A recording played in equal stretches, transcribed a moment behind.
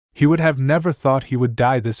He would have never thought he would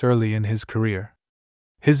die this early in his career.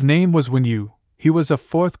 His name was Wen Yu. He was a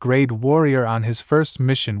 4th grade warrior on his first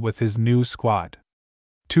mission with his new squad.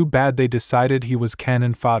 Too bad they decided he was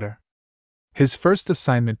cannon fodder. His first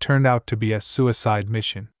assignment turned out to be a suicide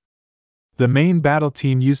mission. The main battle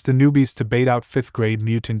team used the newbies to bait out 5th grade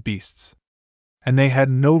mutant beasts. And they had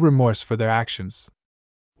no remorse for their actions.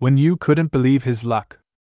 Wen Yu couldn't believe his luck.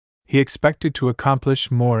 He expected to accomplish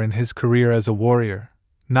more in his career as a warrior,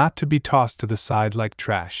 not to be tossed to the side like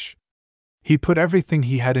trash. He put everything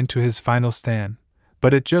he had into his final stand,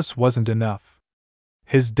 but it just wasn't enough.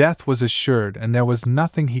 His death was assured and there was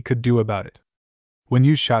nothing he could do about it. Wen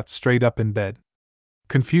Yu shot straight up in bed,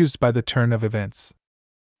 confused by the turn of events.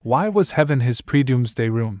 Why was heaven his pre-doomsday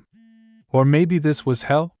room? Or maybe this was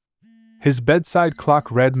hell? His bedside clock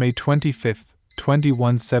read May 25th,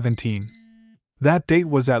 2117. That date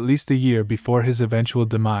was at least a year before his eventual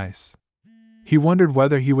demise. He wondered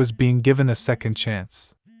whether he was being given a second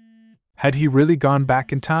chance. Had he really gone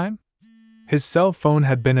back in time? His cell phone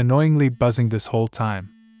had been annoyingly buzzing this whole time.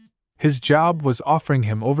 His job was offering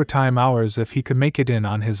him overtime hours if he could make it in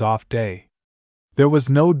on his off day. There was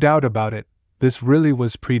no doubt about it, this really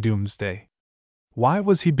was pre-doomsday. Why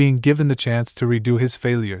was he being given the chance to redo his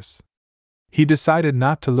failures? He decided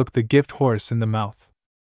not to look the gift horse in the mouth.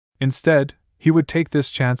 Instead, he would take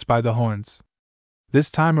this chance by the horns.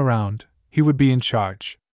 This time around, he would be in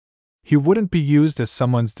charge. He wouldn't be used as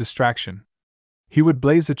someone's distraction. He would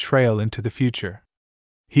blaze a trail into the future.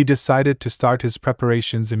 He decided to start his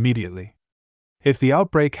preparations immediately. If the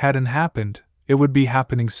outbreak hadn't happened, it would be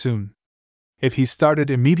happening soon. If he started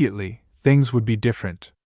immediately, things would be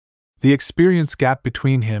different. The experience gap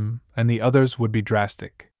between him and the others would be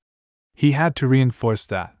drastic. He had to reinforce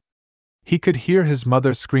that. He could hear his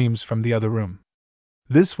mother's screams from the other room.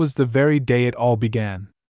 This was the very day it all began.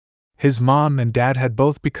 His mom and dad had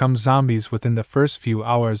both become zombies within the first few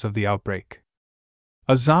hours of the outbreak.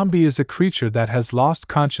 A zombie is a creature that has lost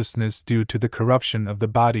consciousness due to the corruption of the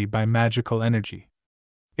body by magical energy.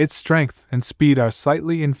 Its strength and speed are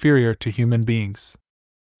slightly inferior to human beings.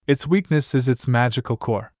 Its weakness is its magical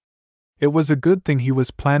core. It was a good thing he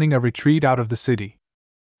was planning a retreat out of the city.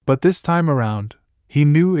 But this time around, he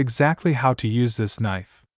knew exactly how to use this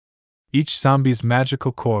knife. Each zombie's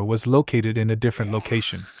magical core was located in a different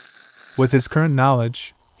location. With his current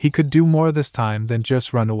knowledge, he could do more this time than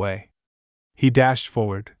just run away. He dashed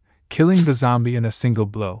forward, killing the zombie in a single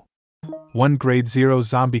blow. 1 grade 0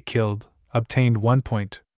 zombie killed, obtained 1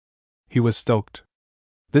 point. He was stoked.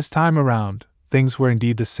 This time around, things were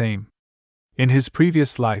indeed the same. In his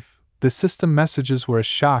previous life, the system messages were a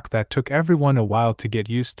shock that took everyone a while to get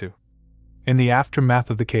used to. In the aftermath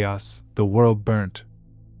of the chaos, the world burnt.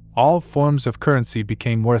 All forms of currency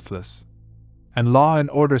became worthless. And law and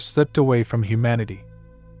order slipped away from humanity.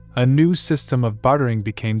 A new system of bartering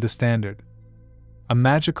became the standard. A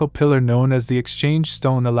magical pillar known as the exchange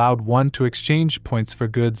stone allowed one to exchange points for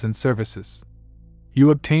goods and services. You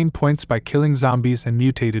obtained points by killing zombies and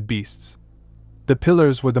mutated beasts. The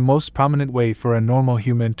pillars were the most prominent way for a normal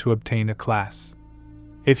human to obtain a class.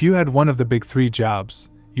 If you had one of the big 3 jobs,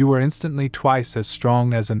 you were instantly twice as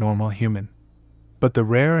strong as a normal human. But the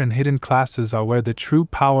rare and hidden classes are where the true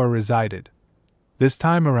power resided. This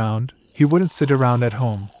time around, he wouldn't sit around at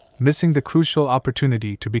home, missing the crucial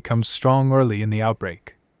opportunity to become strong early in the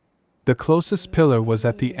outbreak. The closest pillar was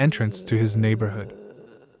at the entrance to his neighborhood.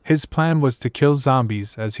 His plan was to kill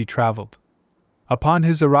zombies as he traveled. Upon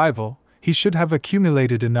his arrival, he should have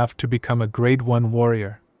accumulated enough to become a grade 1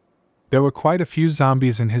 warrior. There were quite a few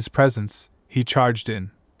zombies in his presence. He charged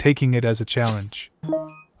in, taking it as a challenge.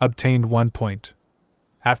 Obtained 1 point.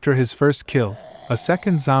 After his first kill, a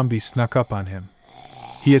second zombie snuck up on him.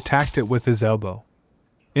 He attacked it with his elbow,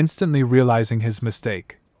 instantly realizing his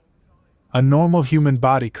mistake. A normal human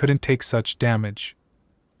body couldn't take such damage.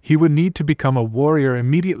 He would need to become a warrior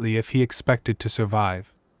immediately if he expected to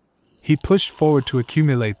survive. He pushed forward to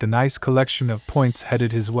accumulate the nice collection of points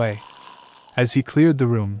headed his way. As he cleared the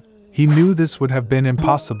room, he knew this would have been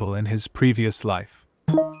impossible in his previous life.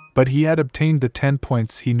 But he had obtained the 10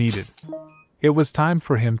 points he needed. It was time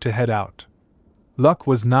for him to head out. Luck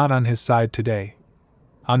was not on his side today.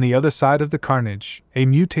 On the other side of the carnage, a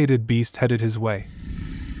mutated beast headed his way.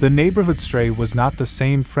 The neighborhood stray was not the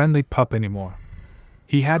same friendly pup anymore.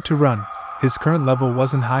 He had to run. His current level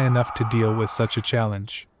wasn't high enough to deal with such a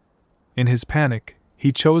challenge. In his panic,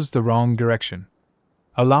 he chose the wrong direction,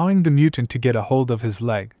 allowing the mutant to get a hold of his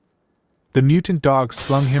leg. The mutant dog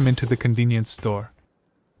slung him into the convenience store,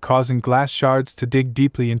 causing glass shards to dig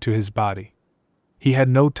deeply into his body. He had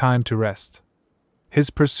no time to rest. His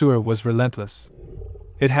pursuer was relentless.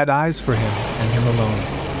 It had eyes for him and him alone.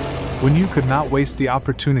 Wen Yu could not waste the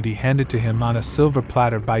opportunity handed to him on a silver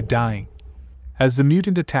platter by dying. As the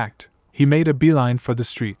mutant attacked, he made a beeline for the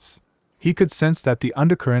streets. He could sense that the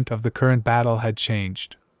undercurrent of the current battle had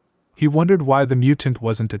changed. He wondered why the mutant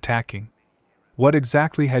wasn't attacking. What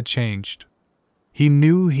exactly had changed? He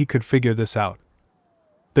knew he could figure this out.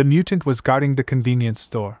 The mutant was guarding the convenience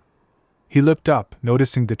store. He looked up,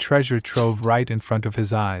 noticing the treasure trove right in front of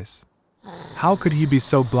his eyes. How could he be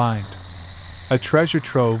so blind? A treasure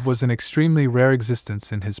trove was an extremely rare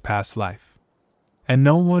existence in his past life, and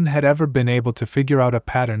no one had ever been able to figure out a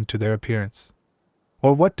pattern to their appearance,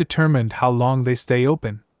 or what determined how long they stay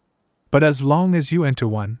open. But as long as you enter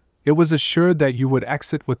one, it was assured that you would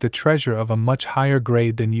exit with the treasure of a much higher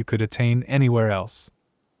grade than you could attain anywhere else.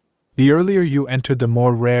 The earlier you entered, the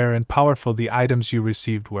more rare and powerful the items you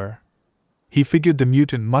received were. He figured the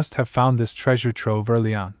mutant must have found this treasure trove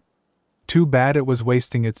early on. Too bad it was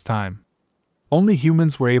wasting its time. Only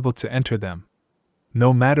humans were able to enter them.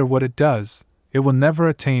 No matter what it does, it will never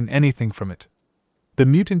attain anything from it. The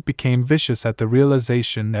mutant became vicious at the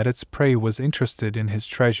realization that its prey was interested in his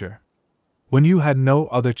treasure. Wen Yu had no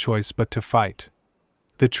other choice but to fight.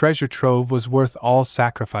 The treasure trove was worth all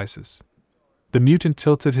sacrifices. The mutant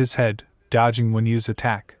tilted his head, dodging Wen Yu's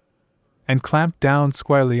attack, and clamped down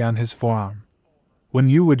squarely on his forearm. Wen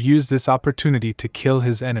Yu would use this opportunity to kill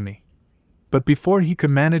his enemy. But before he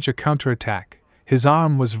could manage a counterattack, his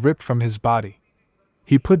arm was ripped from his body.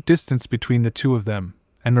 He put distance between the two of them,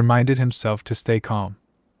 and reminded himself to stay calm.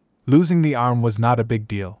 Losing the arm was not a big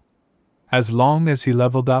deal. As long as he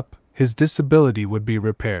leveled up, his disability would be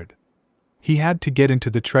repaired. He had to get into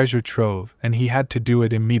the treasure trove, and he had to do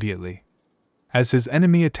it immediately. As his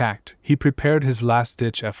enemy attacked, he prepared his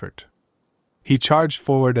last-ditch effort. He charged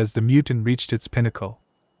forward as the mutant reached its pinnacle.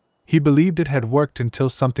 He believed it had worked until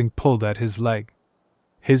something pulled at his leg.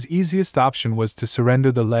 His easiest option was to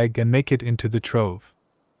surrender the leg and make it into the trove.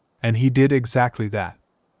 And he did exactly that.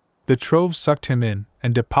 The trove sucked him in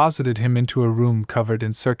and deposited him into a room covered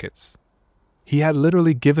in circuits. He had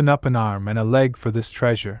literally given up an arm and a leg for this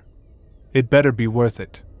treasure. It better be worth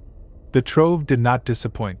it. The trove did not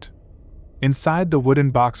disappoint. Inside the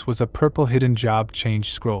wooden box was a purple hidden job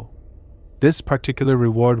change scroll. This particular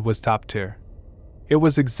reward was top tier. It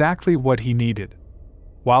was exactly what he needed.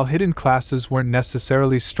 While hidden classes weren't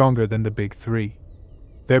necessarily stronger than the big three,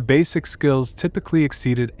 their basic skills typically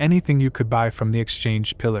exceeded anything you could buy from the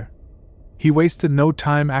exchange pillar. He wasted no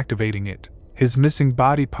time activating it, his missing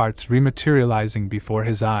body parts rematerializing before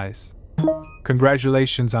his eyes.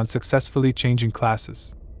 Congratulations on successfully changing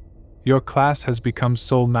classes. Your class has become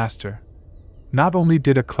Soul Master. Not only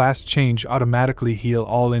did a class change automatically heal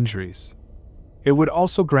all injuries, it would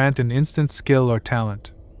also grant an instant skill or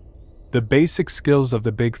talent. The basic skills of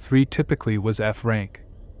the big three typically was F rank.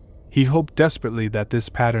 He hoped desperately that this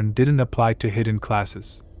pattern didn't apply to hidden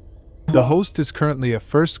classes. The host is currently a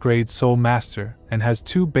first-grade Soul Master and has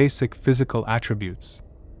 2 basic physical attributes.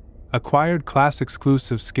 Acquired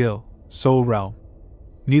class-exclusive skill, Soul Realm.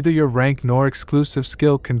 Neither your rank nor exclusive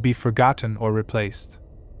skill can be forgotten or replaced.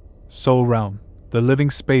 Soul Realm, the living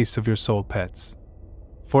space of your soul pets.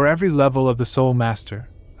 For every level of the Soul Master,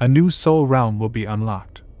 a new Soul Realm will be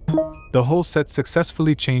unlocked. The whole set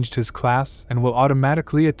successfully changed his class and will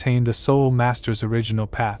automatically attain the Soul Master's original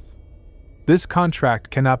path. This contract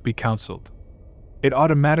cannot be cancelled. It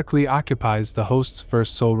automatically occupies the host's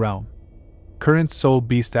first Soul Realm. Current Soul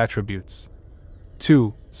Beast attributes.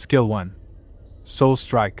 2. Skill 1. Soul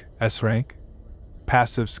Strike, S rank.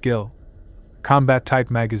 Passive skill. Combat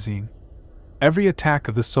Type Magazine. Every attack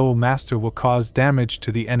of the Soul Master will cause damage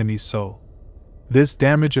to the enemy's soul. This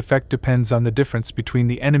damage effect depends on the difference between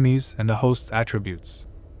the enemy's and the host's attributes.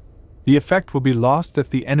 The effect will be lost if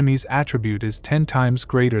the enemy's attribute is 10 times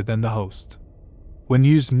greater than the host. Wen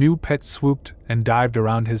Yu's new pet swooped and dived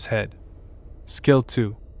around his head. Skill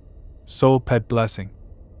 2. Soul Pet Blessing.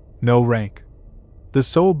 No rank. The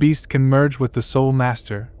Soul Beast can merge with the Soul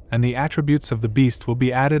Master, and the attributes of the beast will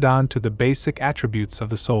be added on to the basic attributes of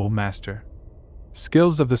the Soul Master.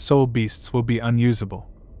 Skills of the Soul Beasts will be unusable.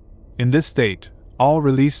 In this state, all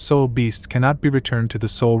released Soul Beasts cannot be returned to the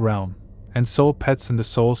Soul Realm, and Soul Pets in the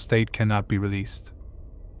Soul state cannot be released.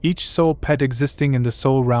 Each Soul Pet existing in the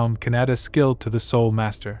Soul Realm can add a skill to the Soul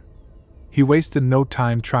Master. He wasted no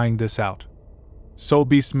time trying this out. Soul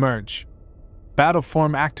Beast Merge. Battle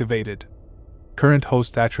Form activated. Current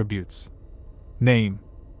host attributes. Name: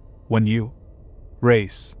 Wen Yu.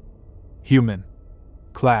 Race: Human.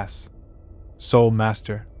 Class: Soul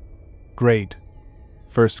Master. Grade: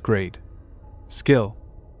 First grade. Skill: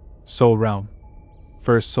 Soul Realm.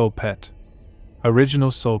 First Soul Pet. Original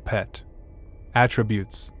Soul Pet.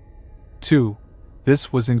 Attributes: 2.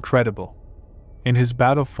 This was incredible. In his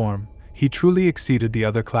battle form, he truly exceeded the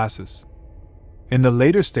other classes. In the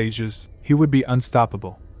later stages, he would be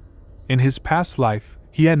unstoppable. In his past life,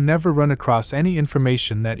 he had never run across any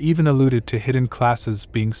information that even alluded to hidden classes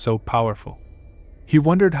being so powerful. He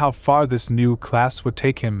wondered how far this new class would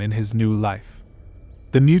take him in his new life.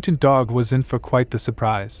 The mutant dog was in for quite the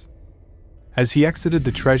surprise. As he exited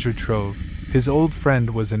the treasure trove, his old friend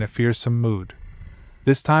was in a fearsome mood.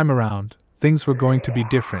 This time around, things were going to be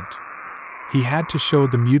different. He had to show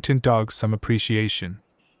the mutant dog some appreciation.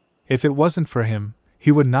 If it wasn't for him,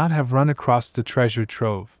 he would not have run across the treasure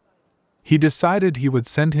trove. He decided he would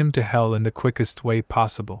send him to hell in the quickest way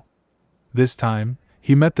possible. This time,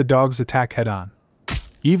 he met the dog's attack head-on.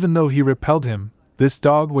 Even though he repelled him, this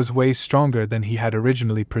dog was way stronger than he had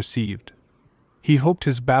originally perceived. He hoped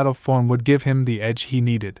his battle form would give him the edge he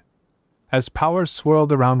needed. As power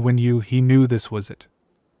swirled around Wen Yu, he knew this was it.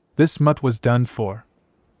 This mutt was done for.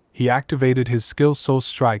 He activated his skill Soul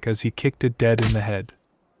Strike as he kicked it dead in the head.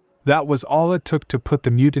 That was all it took to put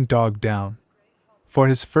the mutant dog down. For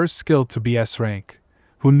his first skill to be S rank,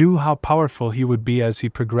 who knew how powerful he would be as he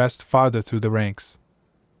progressed farther through the ranks.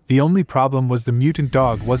 The only problem was the mutant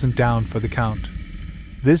dog wasn't down for the count.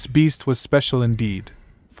 This beast was special indeed,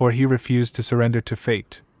 for he refused to surrender to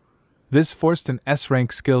fate. This forced an S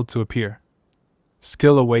rank skill to appear.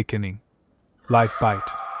 Skill Awakening. Life Bite.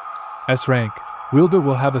 S rank, wielder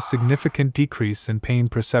will have a significant decrease in pain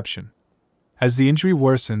perception. As the injury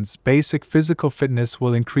worsens, basic physical fitness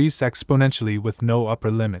will increase exponentially with no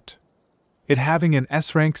upper limit. It having an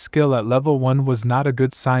S-rank skill at level 1 was not a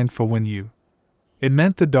good sign for Wen Yu. It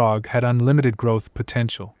meant the dog had unlimited growth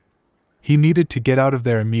potential. He needed to get out of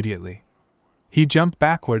there immediately. He jumped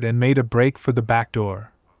backward and made a break for the back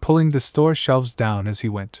door, pulling the store shelves down as he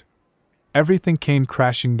went. Everything came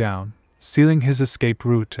crashing down, sealing his escape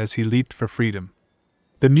route as he leaped for freedom.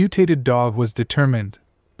 The mutated dog was determined,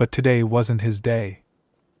 but today wasn't his day.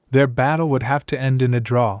 Their battle would have to end in a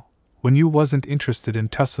draw. Wen Yu wasn't interested in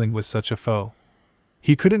tussling with such a foe.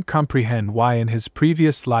 He couldn't comprehend why in his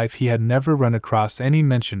previous life he had never run across any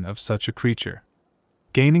mention of such a creature.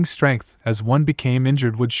 Gaining strength as one became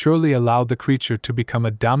injured would surely allow the creature to become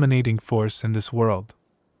a dominating force in this world.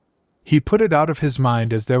 He put it out of his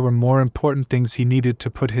mind as there were more important things he needed to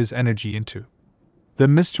put his energy into. The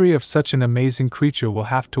mystery of such an amazing creature will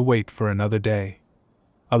have to wait for another day.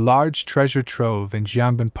 A large treasure trove in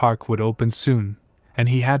Jiangbin Park would open soon, and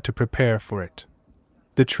he had to prepare for it.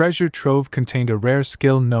 The treasure trove contained a rare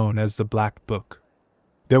skill known as the Black Book.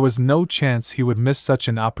 There was no chance he would miss such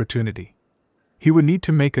an opportunity. He would need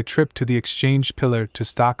to make a trip to the exchange pillar to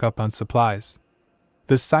stock up on supplies.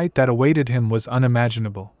 The sight that awaited him was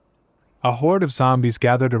unimaginable. A horde of zombies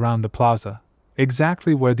gathered around the plaza,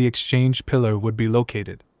 exactly where the exchange pillar would be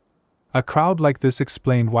located. A crowd like this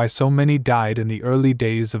explained why so many died in the early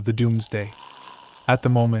days of the Doomsday. At the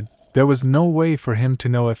moment, there was no way for him to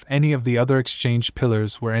know if any of the other exchange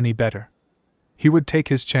pillars were any better. He would take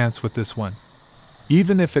his chance with this one,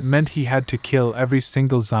 even if it meant he had to kill every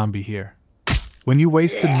single zombie here. Wen Yu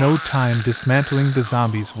wasted no time dismantling the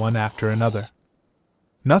zombies one after another.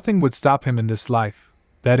 Nothing would stop him in this life.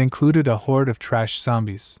 That included a horde of trash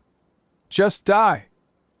zombies. Just die!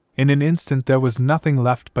 In an instant there was nothing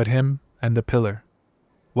left but him and the pillar.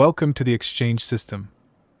 Welcome to the exchange system.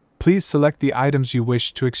 Please select the items you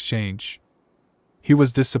wish to exchange. He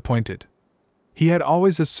was disappointed. He had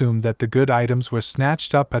always assumed that the good items were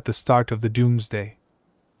snatched up at the start of the Doomsday.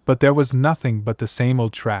 But there was nothing but the same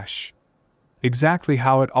old trash. Exactly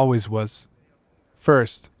how it always was.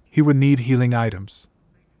 First, he would need healing items.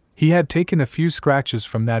 He had taken a few scratches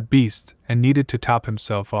from that beast and needed to top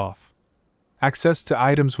himself off. Access to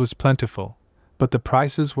items was plentiful, but the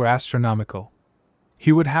prices were astronomical.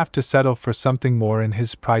 He would have to settle for something more in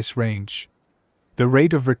his price range. The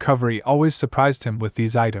rate of recovery always surprised him with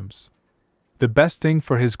these items. The best thing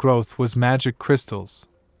for his growth was magic crystals.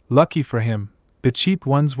 Lucky for him, the cheap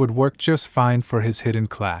ones would work just fine for his hidden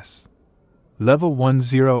class. Level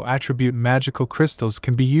 10 attribute magical crystals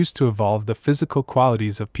can be used to evolve the physical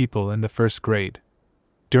qualities of people in the first grade.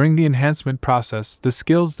 During the enhancement process, the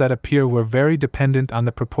skills that appear were very dependent on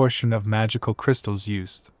the proportion of magical crystals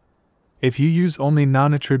used. If you use only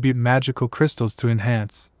non-attribute magical crystals to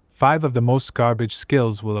enhance, 5 of the most garbage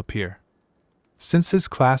skills will appear. Since his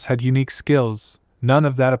class had unique skills, none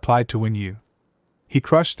of that applied to Wen Yu. He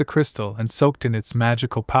crushed the crystal and soaked in its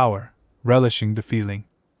magical power, relishing the feeling.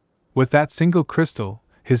 With that single crystal,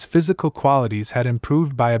 his physical qualities had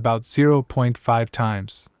improved by about 0.5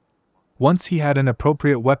 times. Once he had an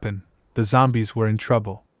appropriate weapon, the zombies were in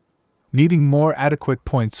trouble. Needing more adequate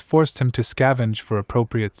points forced him to scavenge for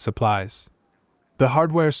appropriate supplies. The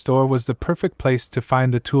hardware store was the perfect place to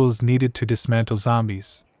find the tools needed to dismantle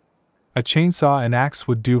zombies. A chainsaw and axe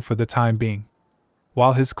would do for the time being.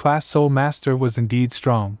 While his class Soul Master was indeed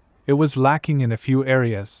strong, it was lacking in a few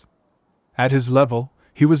areas. At his level,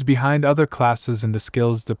 he was behind other classes in the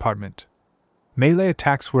skills department. Melee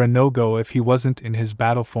attacks were a no-go if he wasn't in his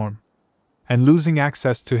battle form. And losing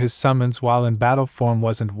access to his summons while in battle form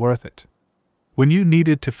wasn't worth it. Wen Yu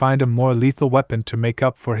needed to find a more lethal weapon to make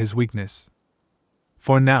up for his weakness.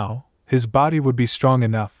 For now, his body would be strong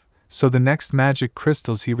enough, so the next magic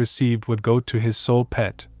crystals he received would go to his soul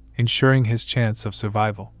pet, ensuring his chance of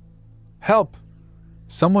survival. Help!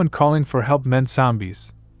 Someone calling for help meant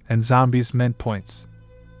zombies, and zombies meant points.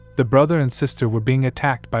 The brother and sister were being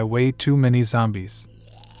attacked by way too many zombies.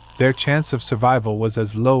 Their chance of survival was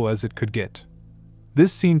as low as it could get.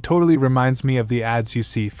 This scene totally reminds me of the ads you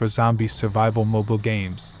see for zombie survival mobile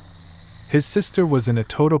games. His sister was in a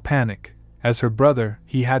total panic. As her brother,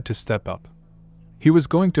 he had to step up. He was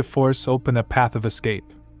going to force open a path of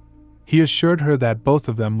escape. He assured her that both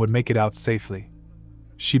of them would make it out safely.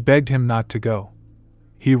 She begged him not to go.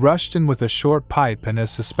 He rushed in with a short pipe and, as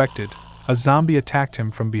suspected, a zombie attacked him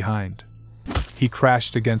from behind. He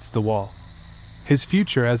crashed against the wall. His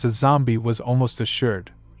future as a zombie was almost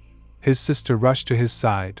assured. His sister rushed to his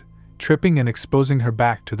side, tripping and exposing her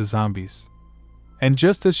back to the zombies. And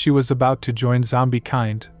just as she was about to join zombie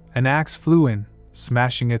kind, an axe flew in,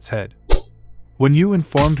 smashing its head. Wen Yu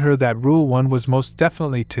informed her that Rule 1 was most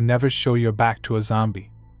definitely to never show your back to a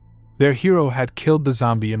zombie. Their hero had killed the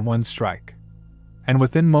zombie in one strike. And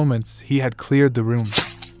within moments he had cleared the room.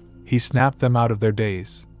 He snapped them out of their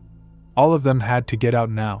daze. All of them had to get out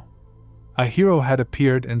now. A hero had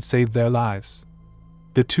appeared and saved their lives.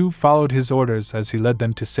 The two followed his orders as he led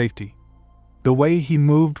them to safety. The way he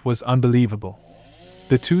moved was unbelievable.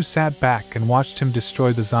 The two sat back and watched him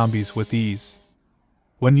destroy the zombies with ease.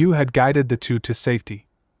 Wen Yu had guided the two to safety.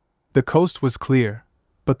 The coast was clear,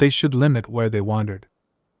 but they should limit where they wandered.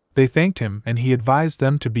 They thanked him and he advised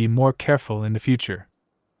them to be more careful in the future.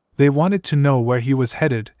 They wanted to know where he was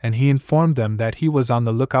headed and he informed them that he was on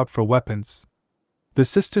the lookout for weapons. The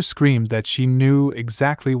sister screamed that she knew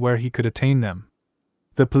exactly where he could attain them.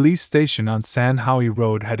 The police station on San Howie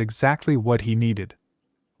Road had exactly what he needed.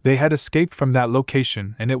 They had escaped from that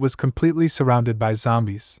location and it was completely surrounded by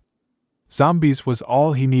zombies. Zombies was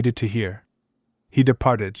all he needed to hear. He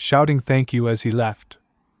departed, shouting thank you as he left.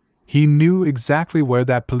 He knew exactly where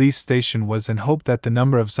that police station was and hoped that the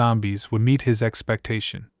number of zombies would meet his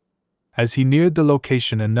expectation. As he neared the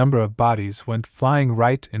location, a number of bodies went flying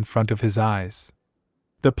right in front of his eyes.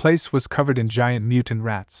 The place was covered in giant mutant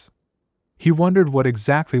rats. He wondered what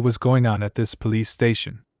exactly was going on at this police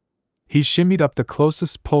station. He shimmied up the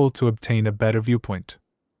closest pole to obtain a better viewpoint.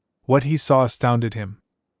 What he saw astounded him.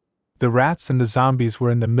 The rats and the zombies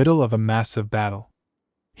were in the middle of a massive battle.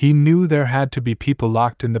 He knew there had to be people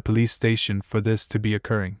locked in the police station for this to be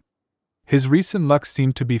occurring. His recent luck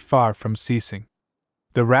seemed to be far from ceasing.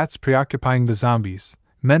 The rats preoccupying the zombies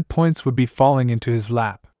meant points would be falling into his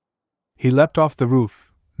lap. He leapt off the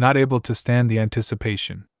roof, not able to stand the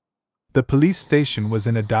anticipation. The police station was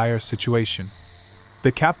in a dire situation.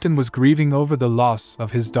 The captain was grieving over the loss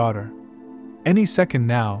of his daughter. Any second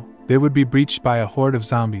now, they would be breached by a horde of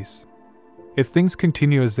zombies. If things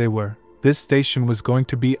continue as they were, this station was going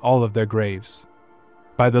to be all of their graves.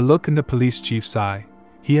 By the look in the police chief's eye,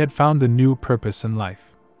 he had found a new purpose in life.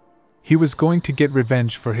 He was going to get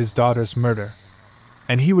revenge for his daughter's murder.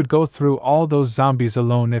 And he would go through all those zombies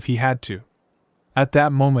alone if he had to. At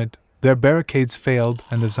that moment, their barricades failed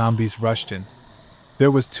and the zombies rushed in. There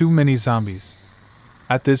was too many zombies.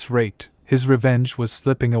 At this rate, his revenge was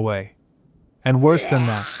slipping away. And worse than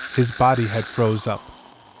that, his body had froze up.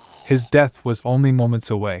 His death was only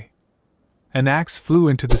moments away. An axe flew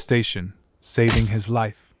into the station, saving his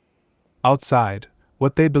life. Outside,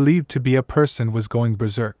 what they believed to be a person was going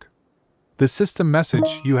berserk. The system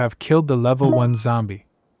message: you have killed the level 1 zombie.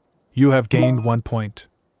 You have gained 1 point.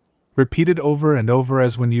 Repeated over and over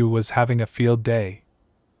as Wen Yu was having a field day.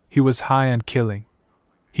 He was high on killing.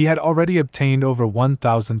 He had already obtained over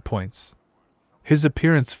 1,000 points. His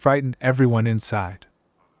appearance frightened everyone inside.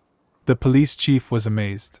 The police chief was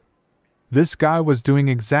amazed. This guy was doing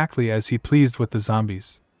exactly as he pleased with the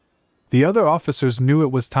zombies. The other officers knew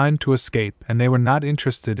it was time to escape and they were not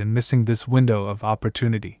interested in missing this window of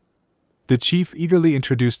opportunity. The chief eagerly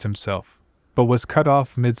introduced himself, but was cut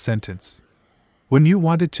off mid-sentence. Wen Yu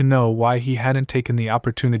wanted to know why he hadn't taken the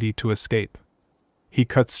opportunity to escape. He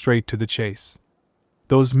cut straight to the chase.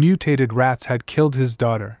 Those mutated rats had killed his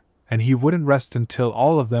daughter, and he wouldn't rest until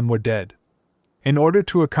all of them were dead. In order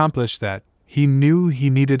to accomplish that, he knew he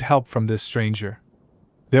needed help from this stranger.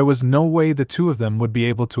 There was no way the two of them would be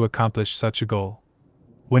able to accomplish such a goal.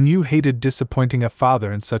 Wen Yu hated disappointing a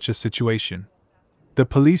father in such a situation. The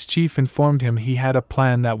police chief informed him he had a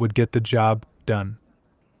plan that would get the job done.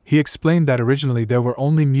 He explained that originally there were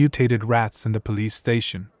only mutated rats in the police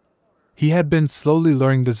station. He had been slowly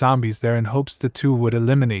luring the zombies there in hopes the two would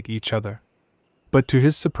eliminate each other. But to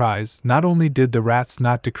his surprise, not only did the rats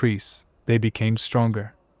not decrease, they became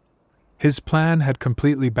stronger. His plan had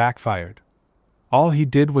completely backfired. All he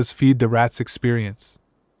did was feed the rats experience.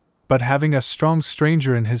 But having a strong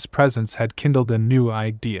stranger in his presence had kindled a new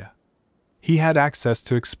idea. He had access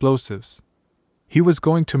to explosives. He was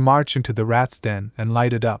going to march into the rat's den and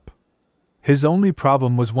light it up. His only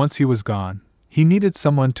problem was once he was gone, he needed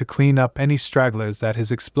someone to clean up any stragglers that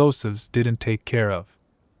his explosives didn't take care of.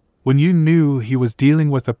 When you knew he was dealing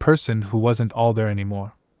with a person who wasn't all there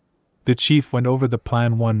anymore. The chief went over the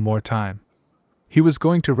plan one more time. He was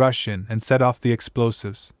going to rush in and set off the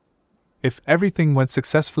explosives. If everything went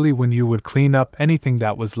successfully, Wen Yu would clean up anything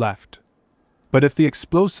that was left. But if the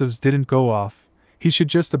explosives didn't go off, he should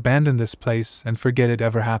just abandon this place and forget it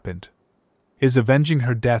ever happened. Is avenging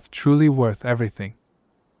her death truly worth everything?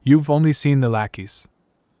 You've only seen the lackeys.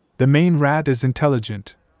 The main rat is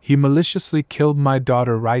intelligent. He maliciously killed my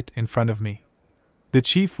daughter right in front of me. The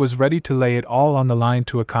chief was ready to lay it all on the line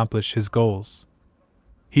to accomplish his goals.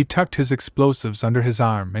 He tucked his explosives under his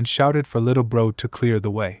arm and shouted for little bro to clear the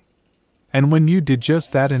way. And Wen Yu did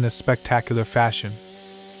just that in a spectacular fashion.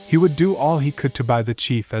 He would do all he could to buy the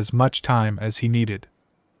chief as much time as he needed.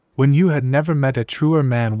 Wen Yu had never met a truer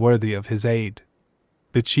man worthy of his aid.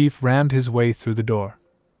 The chief rammed his way through the door.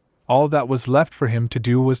 All that was left for him to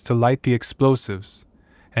do was to light the explosives,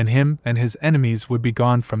 and him and his enemies would be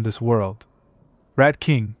gone from this world. Rat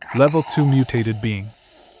King, Level 2 mutated being.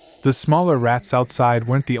 The smaller rats outside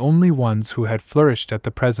weren't the only ones who had flourished at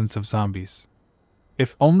the presence of zombies.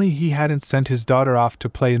 If only he hadn't sent his daughter off to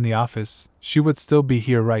play in the office, she would still be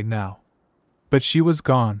here right now. But she was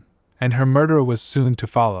gone, and her murderer was soon to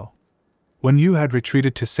follow. Wen Yu had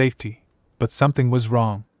retreated to safety, but something was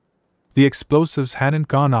wrong. The explosives hadn't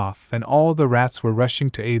gone off and all the rats were rushing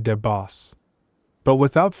to aid their boss. But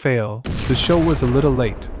without fail, the show was a little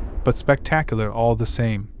late, but spectacular all the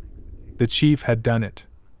same. The chief had done it.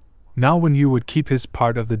 Now Wen Yu would keep his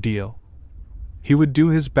part of the deal. He would do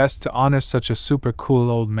his best to honor such a super cool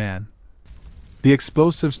old man. The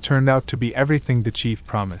explosives turned out to be everything the chief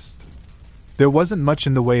promised. There wasn't much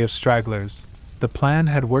in the way of stragglers. The plan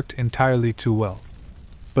had worked entirely too well.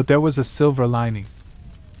 But there was a silver lining.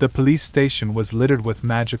 The police station was littered with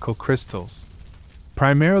magical crystals.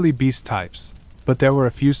 Primarily beast types, but there were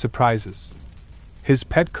a few surprises. His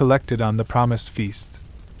pet collected on the promised feast.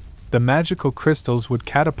 The magical crystals would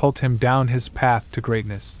catapult him down his path to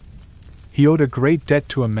greatness. He owed a great debt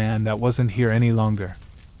to a man that wasn't here any longer.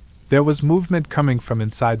 There was movement coming from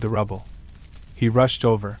inside the rubble. He rushed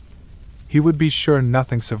over. He would be sure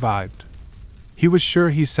nothing survived. He was sure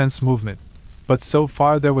he sensed movement, but so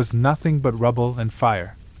far there was nothing but rubble and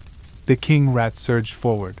fire. The king rat surged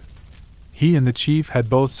forward. He and the chief had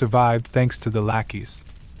both survived thanks to the lackeys,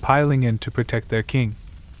 piling in to protect their king.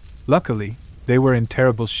 Luckily, they were in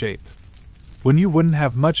terrible shape. Wen Yu wouldn't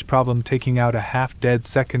have much problem taking out a half-dead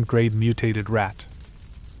second-grade mutated rat.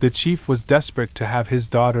 The chief was desperate to have his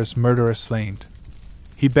daughter's murderer slain.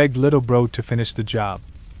 He begged little bro to finish the job.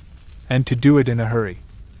 And to do it in a hurry.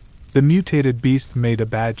 The mutated beast made a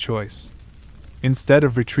bad choice. Instead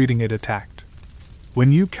of retreating, it attacked.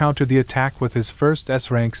 Wen Yu countered the attack with his first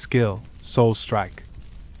S-rank skill, Soul Strike.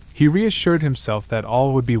 He reassured himself that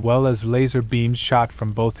all would be well as laser beams shot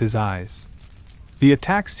from both his eyes. The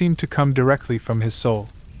attack seemed to come directly from his soul.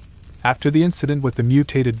 After the incident with the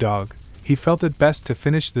mutated dog, he felt it best to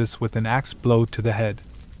finish this with an axe blow to the head.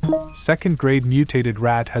 Second-grade mutated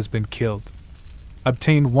rat has been killed.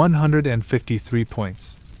 Obtained 153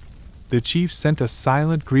 points. The chief sent a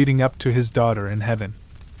silent greeting up to his daughter in heaven.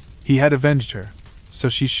 He had avenged her, so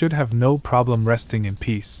she should have no problem resting in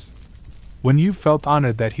peace. Wen Yu felt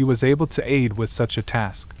honored that he was able to aid with such a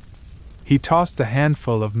task. He tossed a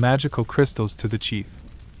handful of magical crystals to the chief.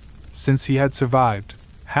 Since he had survived,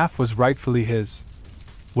 half was rightfully his.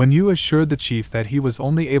 Wen Yu assured the chief that he was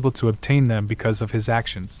only able to obtain them because of his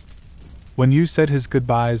actions. Wen Yu said his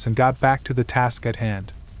goodbyes and got back to the task at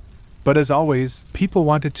hand. But as always, people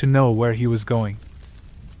wanted to know where he was going.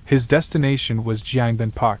 His destination was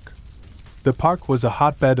Jiangban Park. The park was a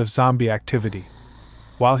hotbed of zombie activity.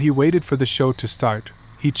 While he waited for the show to start,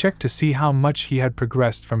 he checked to see how much he had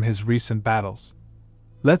progressed from his recent battles.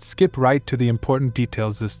 Let's skip right to the important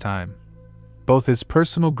details this time. Both his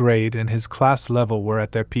personal grade and his class level were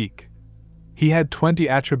at their peak. He had 20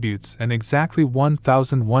 attributes and exactly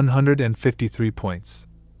 1,153 points.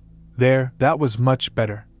 There, that was much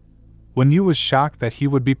better. Wen Yu was shocked that he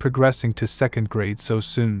would be progressing to 2nd grade so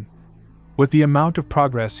soon. With the amount of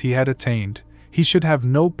progress he had attained, he should have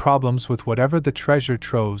no problems with whatever the treasure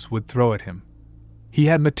troves would throw at him. He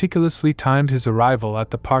had meticulously timed his arrival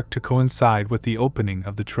at the park to coincide with the opening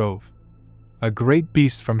of the trove. A great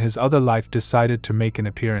beast from his other life decided to make an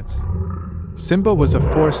appearance. Simba was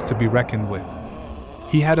a force to be reckoned with.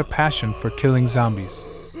 He had a passion for killing zombies.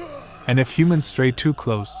 And if humans strayed too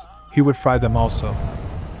close, he would fry them also.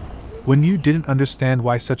 Wen Yu didn't understand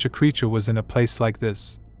why such a creature was in a place like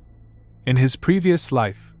this. In his previous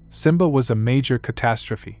life, Simba was a major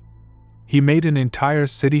catastrophe. He made an entire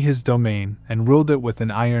city his domain and ruled it with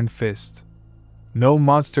an iron fist. No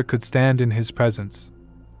monster could stand in his presence.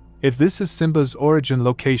 If this is Simba's origin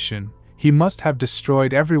location, he must have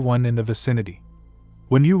destroyed everyone in the vicinity.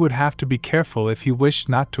 Wen Yu would have to be careful if he wished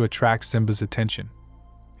not to attract Simba's attention.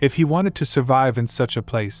 If he wanted to survive in such a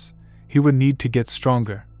place, he would need to get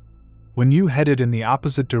stronger. Wen Yu headed in the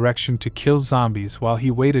opposite direction to kill zombies while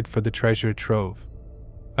he waited for the treasure trove.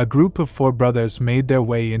 A group of 4 brothers made their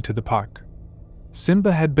way into the park.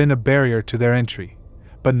 Simba had been a barrier to their entry,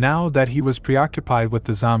 but now that he was preoccupied with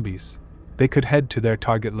the zombies, they could head to their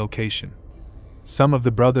target location. Some of the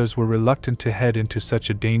brothers were reluctant to head into such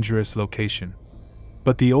a dangerous location.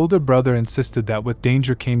 But the older brother insisted that with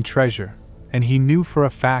danger came treasure, and he knew for a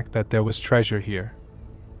fact that there was treasure here.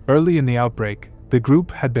 Early in the outbreak, the group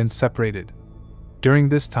had been separated. During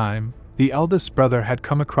this time, the eldest brother had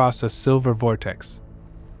come across a silver vortex.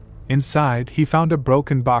 Inside, he found a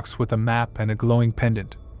broken box with a map and a glowing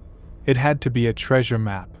pendant. It had to be a treasure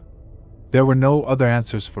map. There were no other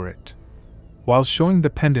answers for it. While showing the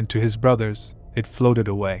pendant to his brothers, it floated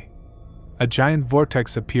away. A giant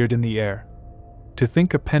vortex appeared in the air. To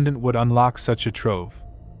think a pendant would unlock such a trove.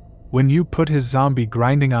 Wen Yu put his zombie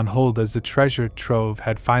grinding on hold as the treasure trove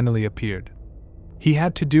had finally appeared. He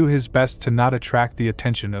had to do his best to not attract the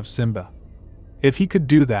attention of Simba. If he could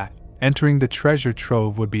do that, entering the treasure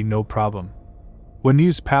trove would be no problem. Wen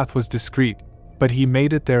Yu's path was discreet, but he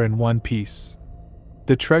made it there in one piece.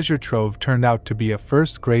 The treasure trove turned out to be a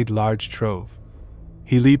 1st-grade large trove.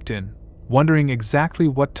 He leaped in, wondering exactly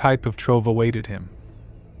what type of trove awaited him.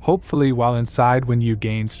 Hopefully while inside Wen Yu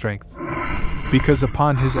gained strength. Because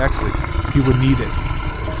upon his exit, he would need it.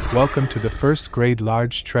 Welcome to the 1st-grade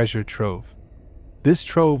large treasure trove. This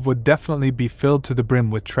trove would definitely be filled to the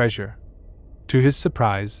brim with treasure. To his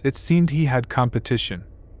surprise, it seemed he had competition.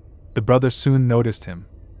 The brothers soon noticed him.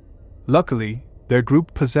 Luckily, their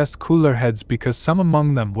group possessed cooler heads because some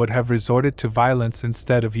among them would have resorted to violence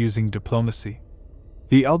instead of using diplomacy.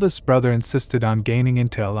 The eldest brother insisted on gaining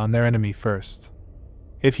intel on their enemy first.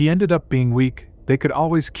 If he ended up being weak, they could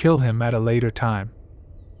always kill him at a later time.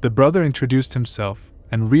 The brother introduced himself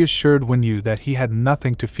and reassured Wen Yu that he had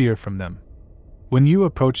nothing to fear from them. Wen Yu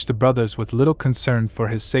approached the brothers with little concern for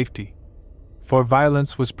his safety. For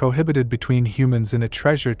violence was prohibited between humans in a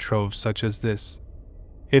treasure trove such as this.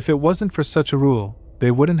 If it wasn't for such a rule,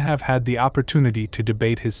 they wouldn't have had the opportunity to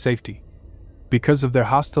debate his safety. Because of their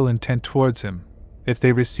hostile intent towards him, if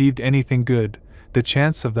they received anything good, the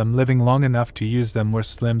chance of them living long enough to use them were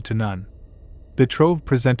slim to none. The trove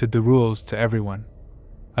presented the rules to everyone.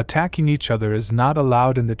 Attacking each other is not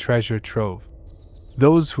allowed in the treasure trove.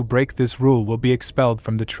 Those who break this rule will be expelled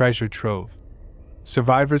from the treasure trove.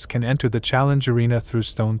 Survivors can enter the challenge arena through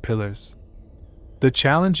stone pillars. The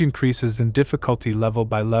challenge increases in difficulty level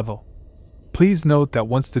by level. Please note that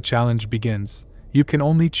once the challenge begins, you can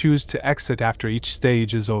only choose to exit after each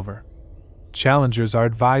stage is over. Challengers are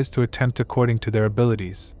advised to attempt according to their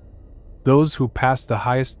abilities. Those who pass the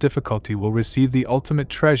highest difficulty will receive the ultimate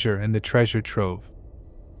treasure in the treasure trove.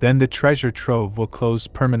 Then the treasure trove will close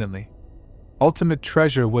permanently. Ultimate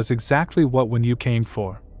treasure was exactly what Wen Yu came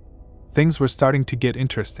for. Things were starting to get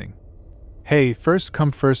interesting. Hey, first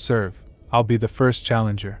come first serve, I'll be the first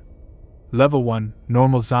challenger. Level 1,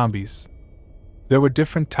 normal zombies. There were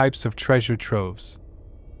different types of treasure troves.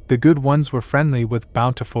 The good ones were friendly with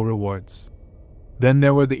bountiful rewards. Then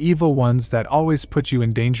there were the evil ones that always put you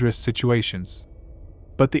in dangerous situations.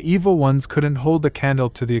 But the evil ones couldn't hold a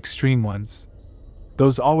candle to the extreme ones.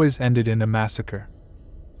 Those always ended in a massacre.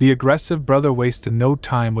 The aggressive brother wasted no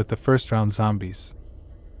time with the first round zombies.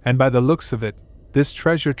 And by the looks of it, this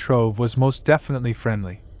treasure trove was most definitely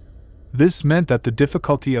friendly. This meant that the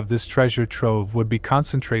difficulty of this treasure trove would be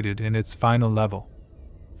concentrated in its final level.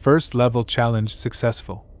 First level challenge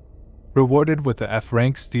successful. Rewarded with a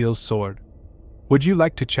F-rank steel sword. Would you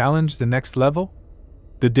like to challenge the next level?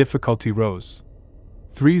 The difficulty rose.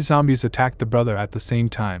 3 zombies attacked the brother at the same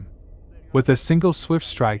time. With a single swift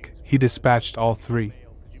strike, he dispatched all three.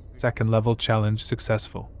 Second level challenge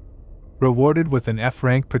successful. Rewarded with an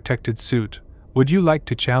F-rank protected suit, would you like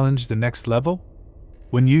to challenge the next level?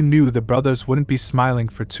 Wen Yu knew the brothers wouldn't be smiling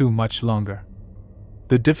for too much longer.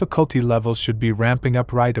 The difficulty level should be ramping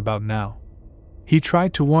up right about now. He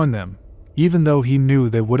tried to warn them, even though he knew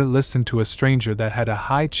they wouldn't listen to a stranger that had a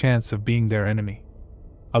high chance of being their enemy.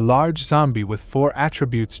 A large zombie with 4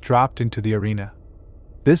 attributes dropped into the arena.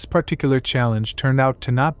 This particular challenge turned out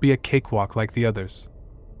to not be a cakewalk like the others.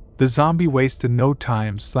 The zombie wasted no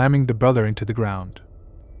time slamming the brother into the ground.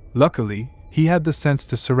 Luckily, he had the sense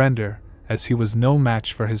to surrender, as he was no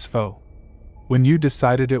match for his foe. Wen Yu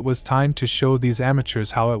decided it was time to show these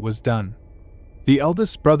amateurs how it was done. The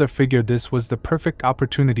eldest brother figured this was the perfect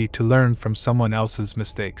opportunity to learn from someone else's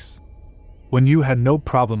mistakes. Wen Yu had no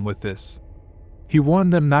problem with this. He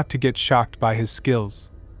warned them not to get shocked by his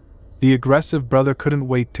skills. The aggressive brother couldn't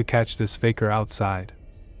wait to catch this faker outside.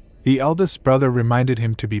 The eldest brother reminded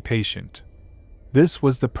him to be patient. This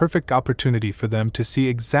was the perfect opportunity for them to see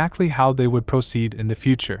exactly how they would proceed in the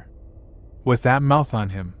future. With that mouth on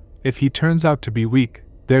him, if he turns out to be weak,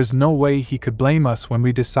 there's no way he could blame us when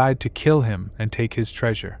we decide to kill him and take his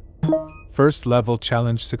treasure. First level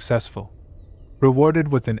challenge successful.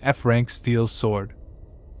 Rewarded with an F-rank steel sword.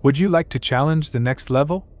 Would you like to challenge the next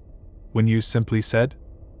level? Wen Yu simply said.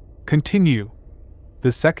 Continue.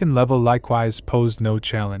 The second level likewise posed no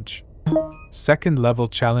challenge. Second level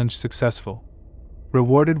challenge successful.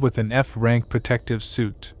 Rewarded with an F-rank protective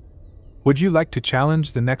suit. Would you like to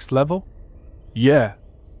challenge the next level? Yeah.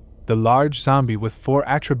 The large zombie with 4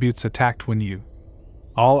 attributes attacked Wen Yu.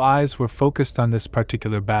 All eyes were focused on this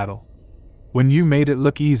particular battle. Wen Yu made it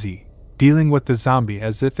look easy, dealing with the zombie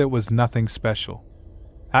as if it was nothing special.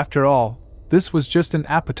 After all, this was just an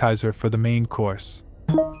appetizer for the main course.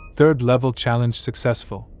 Third level challenge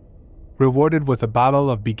successful. Rewarded with a bottle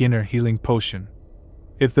of beginner healing potion.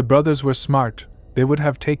 If the brothers were smart, they would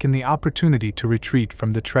have taken the opportunity to retreat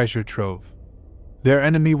from the treasure trove. Their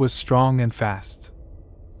enemy was strong and fast.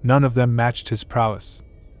 None of them matched his prowess.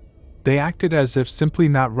 They acted as if simply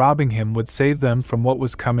not robbing him would save them from what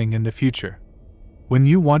was coming in the future. Wen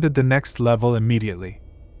Yu wanted the next level immediately.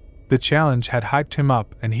 The challenge had hyped him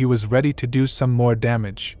up and he was ready to do some more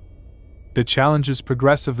damage. The challenges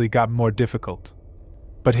progressively got more difficult.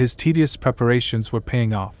 But his tedious preparations were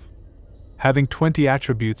paying off. Having 20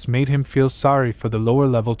 attributes made him feel sorry for the lower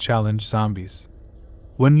level challenge zombies.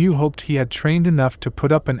 Wen Yu hoped he had trained enough to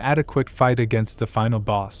put up an adequate fight against the final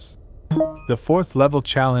boss. The 4th level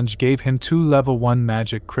challenge gave him 2 level 1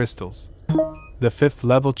 magic crystals. The 5th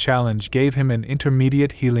level challenge gave him an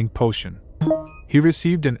intermediate healing potion. He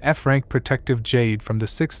received an F-rank protective jade from the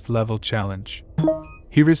 6th level challenge.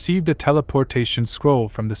 He received a teleportation scroll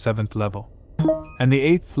from the 7th level. And the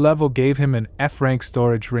 8th level gave him an F-rank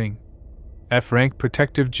storage ring. F-rank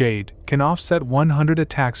protective jade can offset 100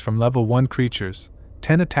 attacks from level 1 creatures,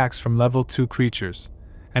 10 attacks from level 2 creatures,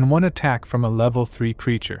 and 1 attack from a level 3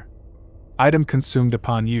 creature. Item consumed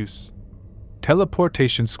upon use.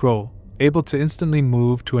 Teleportation scroll, able to instantly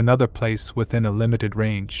move to another place within a limited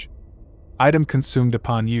range. Item consumed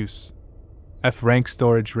upon use. F-rank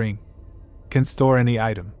storage ring. Can store any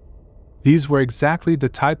item. These were exactly the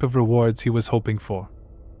type of rewards he was hoping for.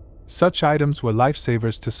 Such items were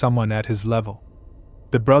lifesavers to someone at his level.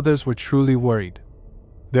 The brothers were truly worried.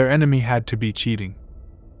 Their enemy had to be cheating.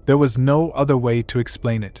 There was no other way to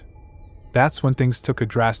explain it. That's when things took a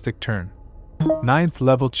drastic turn. 9th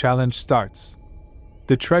level challenge starts.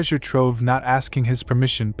 The treasure trove not asking his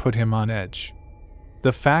permission put him on edge.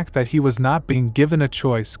 The fact that he was not being given a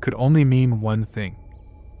choice could only mean one thing.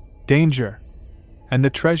 Danger. And the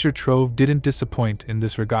treasure trove didn't disappoint in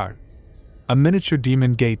this regard. A miniature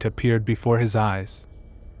demon gate appeared before his eyes.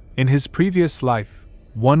 In his previous life,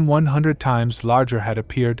 one 100 times larger had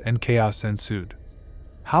appeared and chaos ensued.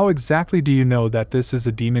 How exactly do you know that this is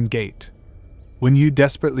a demon gate? Wen Yu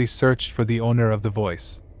desperately searched for the owner of the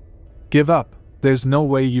voice. Give up, there's no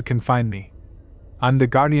way you can find me. I'm the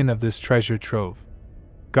guardian of this treasure trove.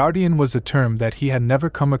 Guardian was a term that he had never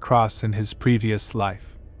come across in his previous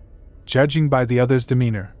life. Judging by the other's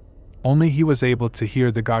demeanor, only he was able to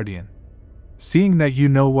hear the guardian. Seeing that you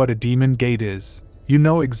know what a demon gate is, you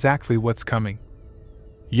know exactly what's coming.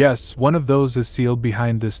 Yes, one of those is sealed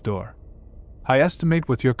behind this door. I estimate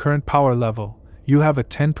with your current power level, you have a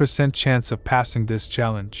 10% chance of passing this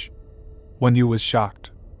challenge. Wen Yu was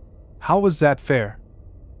shocked. How was that fair?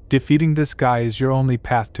 Defeating this guy is your only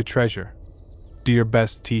path to treasure. Do your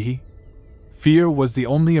best, Teehee. Fear was the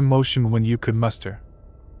only emotion Wen Yu could muster.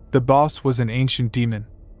 The boss was an ancient demon.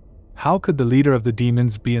 How could the leader of the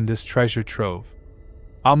demons be in this treasure trove?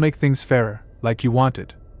 I'll make things fairer, like you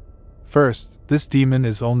wanted. First, this demon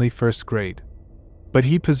is only first grade. But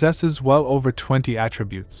he possesses well over 20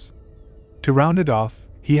 attributes. To round it off,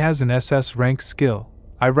 he has an SS rank skill.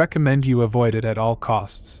 I recommend you avoid it at all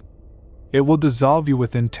costs. It will dissolve you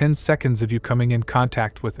within 10 seconds of you coming in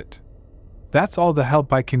contact with it. That's all the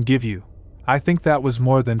help I can give you. I think that was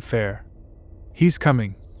more than fair. He's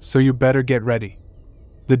coming, so you better get ready.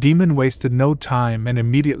 The demon wasted no time and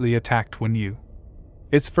immediately attacked Wen Yu.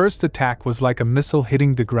 Its first attack was like a missile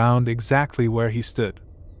hitting the ground exactly where he stood.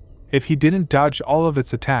 If he didn't dodge all of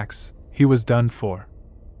its attacks, he was done for.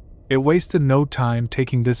 It wasted no time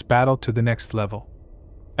taking this battle to the next level.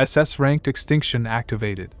 SS ranked extinction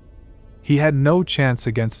activated. He had no chance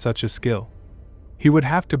against such a skill. He would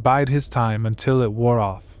have to bide his time until it wore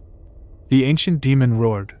off. The ancient demon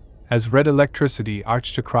roared, as red electricity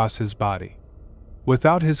arched across his body.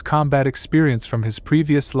 Without his combat experience from his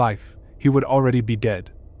previous life, he would already be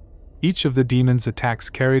dead. Each of the demon's attacks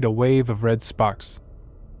carried a wave of red sparks.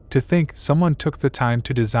 To think someone took the time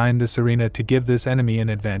to design this arena to give this enemy an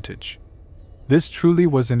advantage. This truly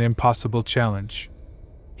was an impossible challenge.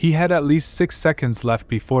 He had at least 6 seconds left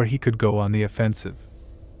before he could go on the offensive.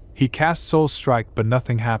 He cast Soul Strike, but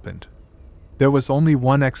nothing happened. There was only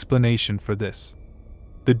one explanation for this.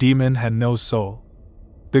 The demon had no soul.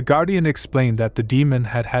 The Guardian explained that the demon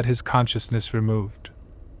had had his consciousness removed.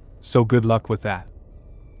 So good luck with that.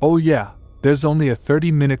 Oh yeah, there's only a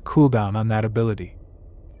 30-minute cooldown on that ability.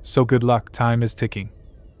 So good luck, time is ticking.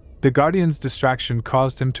 The Guardian's distraction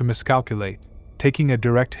caused him to miscalculate, taking a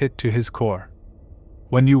direct hit to his core.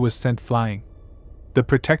 Wen Yu was sent flying. The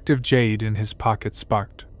protective jade in his pocket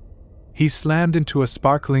sparked. He slammed into a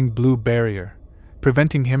sparkling blue barrier,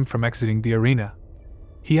 preventing him from exiting the arena.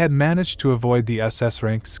 He had managed to avoid the SS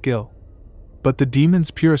rank skill. But the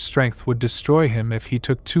demon's pure strength would destroy him if he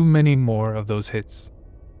took too many more of those hits.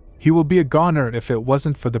 He will be a goner if it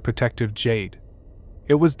wasn't for the protective jade.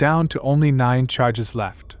 It was down to only 9 charges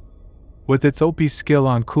left. With its OP skill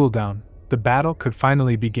on cooldown, the battle could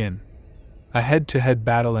finally begin. A head-to-head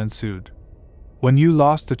battle ensued. Wen Yu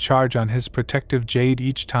lost a charge on his protective jade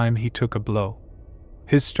each time he took a blow.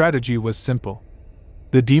 His strategy was simple.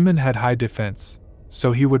 The demon had high defense,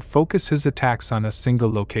 so he would focus his attacks on a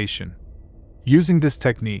single location. Using this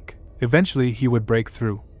technique, eventually he would break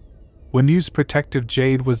through. Wen Yu's protective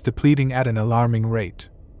jade was depleting at an alarming rate.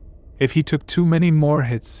 If he took too many more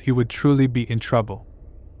hits, he would truly be in trouble.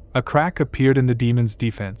 A crack appeared in the demon's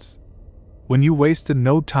defense. Wen Yu wasted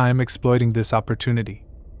no time exploiting this opportunity.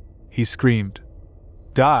 He screamed,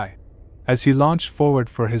 "Die!" as he launched forward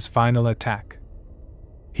for his final attack.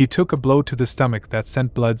 He took a blow to the stomach that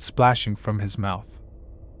sent blood splashing from his mouth.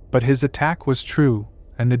 But his attack was true,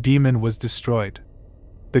 and the demon was destroyed.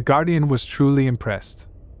 The Guardian was truly impressed.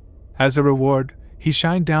 As a reward, he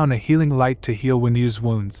shined down a healing light to heal Wen Yu's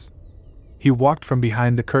wounds. He walked from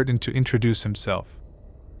behind the curtain to introduce himself.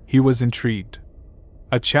 He was intrigued.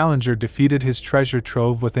 A challenger defeated his treasure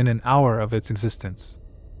trove within an hour of its existence.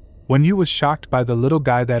 Wen Yu was shocked by the little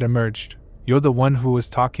guy that emerged. "You're the one who was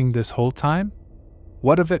talking this whole time?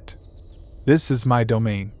 What of it? This is my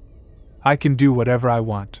domain. I can do whatever I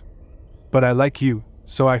want. But I like you,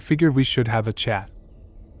 so I figured we should have a chat.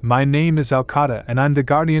 My name is Alcata and I'm the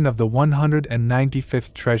guardian of the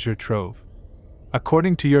 195th treasure trove.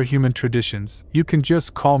 According to your human traditions, you can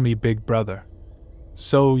just call me Big Brother.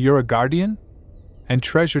 So you're a guardian? And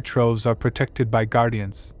treasure troves are protected by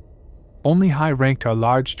guardians. Only high-ranked or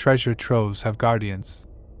large treasure troves have guardians.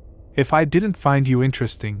 If I didn't find you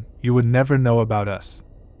interesting, you would never know about us.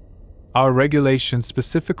 Our regulations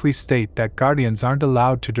specifically state that guardians aren't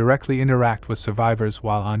allowed to directly interact with survivors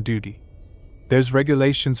while on duty. There's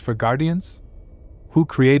regulations for guardians? Who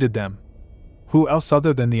created them? Who else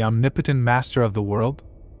other than the omnipotent master of the world?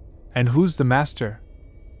 And who's the master?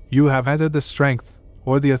 You have either the strength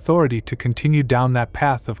or the authority to continue down that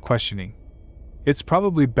path of questioning. It's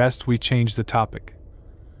probably best we change the topic.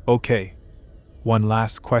 Okay. One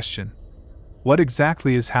last question. What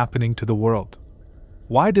exactly is happening to the world?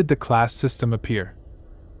 Why did the class system appear?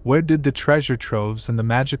 Where did the treasure troves and the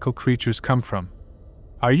magical creatures come from?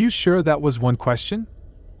 Are you sure that was one question?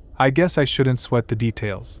 I guess I shouldn't sweat the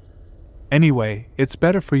details. Anyway, it's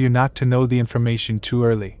better for you not to know the information too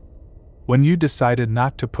early. Wen Yu decided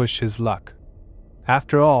not to push his luck.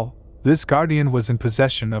 After all, this guardian was in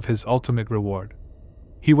possession of his ultimate reward.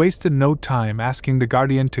 He wasted no time asking the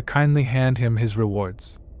guardian to kindly hand him his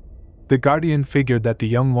rewards. The guardian figured that the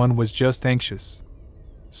young one was just anxious.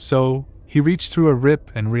 So, he reached through a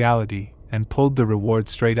rip in reality and pulled the reward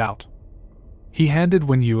straight out. He handed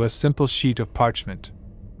Wen Yu a simple sheet of parchment.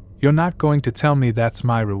 You're not going to tell me that's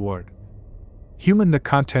my reward? Human, the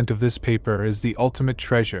content of this paper is the ultimate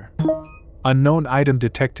treasure. Unknown item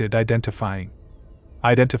detected, identifying.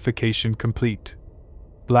 Identification complete.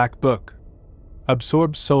 Black Book.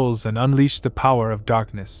 Absorb souls and unleash the power of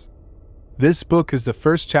darkness. This book is the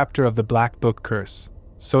first chapter of the Black Book curse,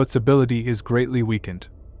 so its ability is greatly weakened.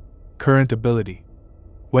 Current ability.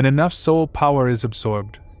 When enough soul power is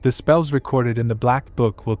absorbed, the spells recorded in the Black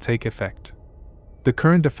Book will take effect. The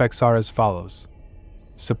current effects are as follows.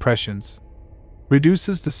 Suppressions.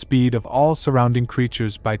 Reduces the speed of all surrounding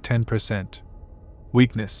creatures by 10%.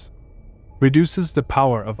 Weakness. Reduces the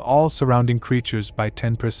power of all surrounding creatures by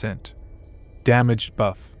 10%. Damaged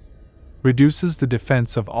buff. Reduces the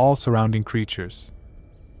defense of all surrounding creatures.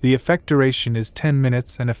 The effect duration is 10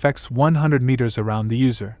 minutes and affects 100 meters around the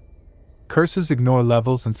user. Curses ignore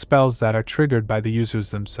levels and spells that are triggered by the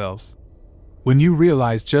users themselves. When you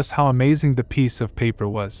realized just how amazing the piece of paper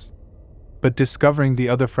was. But discovering the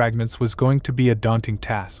other fragments was going to be a daunting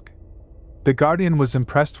task. The Guardian was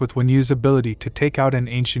impressed with Wen Yu's ability to take out an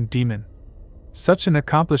ancient demon. Such an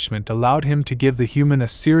accomplishment allowed him to give the human a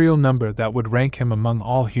serial number that would rank him among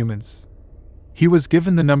all humans. He was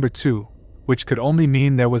given the number 2, which could only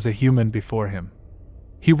mean there was a human before him.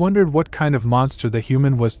 He wondered what kind of monster the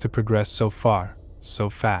human was to progress so far, so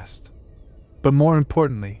fast. But more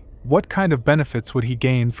importantly, what kind of benefits would he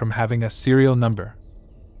gain from having a serial number?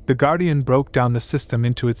 The Guardian broke down the system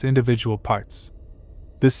into its individual parts.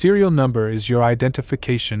 The serial number is your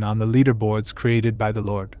identification on the leaderboards created by the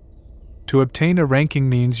Lord. To obtain a ranking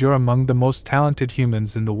means you're among the most talented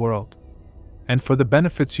humans in the world. And for the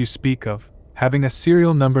benefits you speak of, having a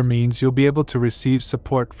serial number means you'll be able to receive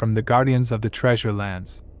support from the Guardians of the Treasure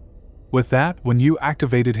Lands. With that, Wen Yu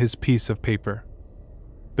activated his piece of paper.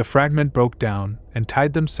 The fragment broke down and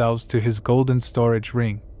tied themselves to his golden storage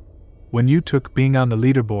ring. Wen Yu took being on the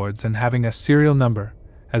leaderboards and having a serial number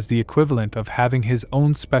as the equivalent of having his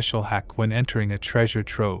own special hack when entering a treasure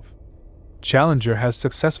trove. Challenger has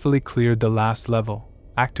successfully cleared the last level,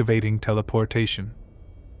 activating teleportation.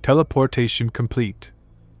 Teleportation complete.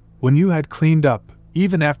 Wen Yu had cleaned up,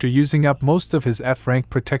 even after using up most of his F-rank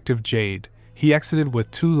protective jade, he exited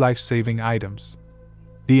with 2 life-saving items.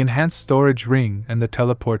 The enhanced storage ring and the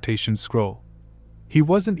teleportation scroll. He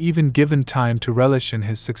wasn't even given time to relish in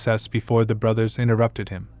his success before the brothers interrupted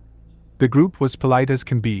him. The group was polite as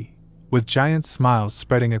can be, with giant smiles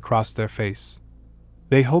spreading across their face.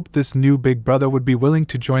 They hoped this new big brother would be willing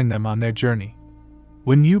to join them on their journey.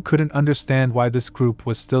 Wen Yu couldn't understand why this group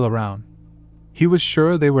was still around. He was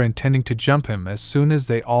sure they were intending to jump him as soon as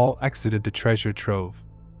they all exited the treasure trove.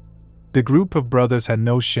 The group of brothers had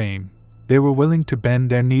no shame. They were willing to bend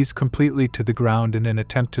their knees completely to the ground in an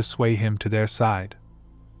attempt to sway him to their side.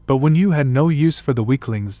 But Wen Yu had no use for the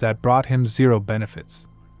weaklings that brought him 0 benefits.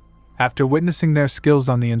 After witnessing their skills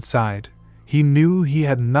on the inside, he knew he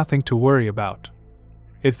had nothing to worry about.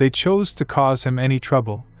 If they chose to cause him any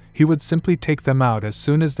trouble, he would simply take them out as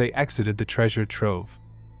soon as they exited the treasure trove.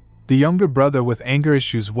 The younger brother with anger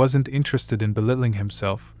issues wasn't interested in belittling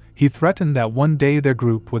himself. He threatened that one day their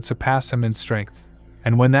group would surpass him in strength,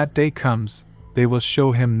 and when that day comes, they will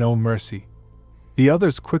show him no mercy. The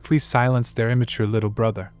others quickly silenced their immature little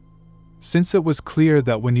brother. Since it was clear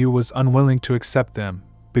that Wen Yu was unwilling to accept them,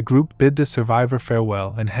 the group bid the survivor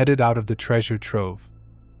farewell and headed out of the treasure trove.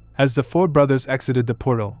 As the 4 brothers exited the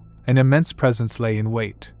portal, an immense presence lay in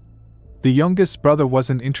wait. The youngest brother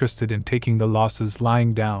wasn't interested in taking the losses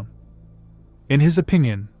lying down. In his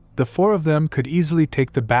opinion, the 4 of them could easily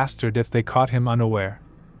take the bastard if they caught him unaware.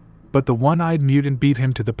 But the one-eyed mutant beat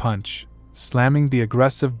him to the punch, slamming the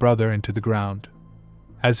aggressive brother into the ground.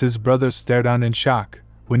 As his brothers stared on in shock,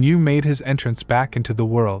 Wen Yu made his entrance back into the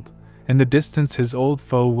world. In the distance, his old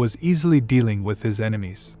foe was easily dealing with his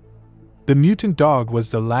enemies. The mutant dog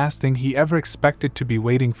was the last thing he ever expected to be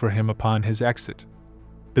waiting for him upon his exit.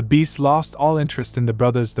 The beast lost all interest in the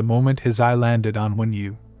brothers the moment his eye landed on Wen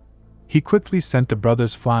Yu. He quickly sent the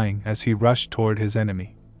brothers flying as he rushed toward his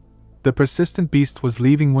enemy. The persistent beast was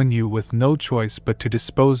leaving Wen Yu with no choice but to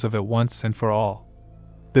dispose of it once and for all.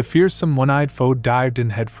 The fearsome one-eyed foe dived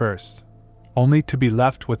in headfirst, only to be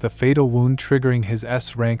left with a fatal wound triggering his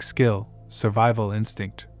S-rank skill, Survival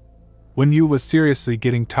Instinct. Wen Yu was seriously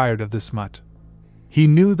getting tired of this mutt. He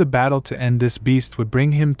knew the battle to end this beast would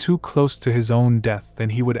bring him too close to his own death than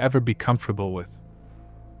he would ever be comfortable with.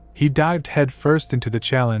 He dived headfirst into the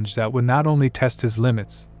challenge that would not only test his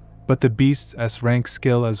limits, but the beast's S-rank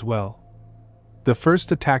skill as well. The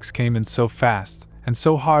first attacks came in so fast and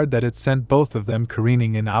so hard that it sent both of them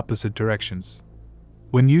careening in opposite directions.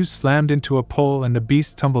 Wen Yu slammed into a pole and the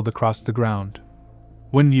beast tumbled across the ground.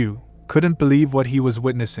 Wen Yu couldn't believe what he was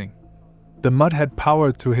witnessing. The mud had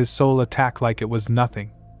powered through his soul attack like it was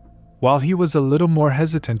nothing. While he was a little more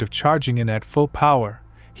hesitant of charging in at full power,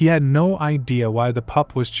 he had no idea why the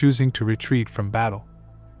pup was choosing to retreat from battle.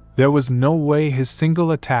 There was no way his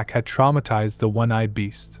single attack had traumatized the one-eyed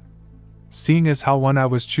beast. Seeing as how One Eye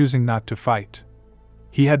was choosing not to fight,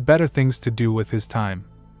 he had better things to do with his time.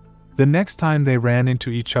 The next time they ran into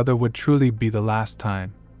each other would truly be the last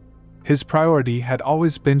time. His priority had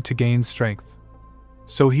always been to gain strength,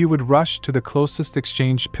 so he would rush to the closest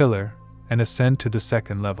exchange pillar and ascend to the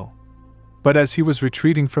second level. But as he was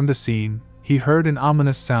retreating from the scene, he heard an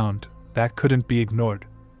ominous sound that couldn't be ignored.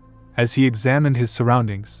 As he examined his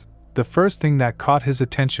surroundings, the first thing that caught his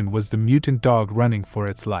attention was the mutant dog running for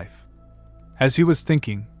its life. As he was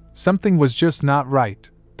thinking, something was just not right,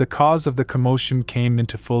 the cause of the commotion came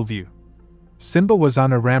into full view. Simba was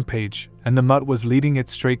on a rampage, and the mutt was leading it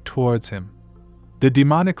straight towards him. The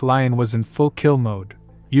demonic lion was in full kill mode,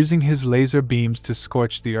 using his laser beams to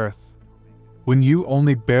scorch the earth. Wen Yu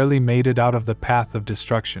only barely made it out of the path of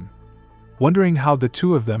destruction, wondering how the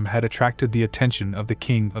two of them had attracted the attention of the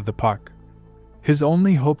king of the park. His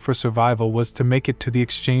only hope for survival was to make it to the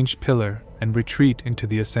exchange pillar and retreat into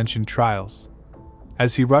the ascension trials.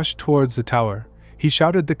 As he rushed towards the tower, he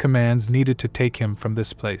shouted the commands needed to take him from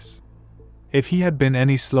this place. If he had been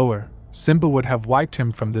any slower, Simba would have wiped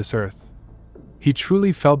him from this earth. He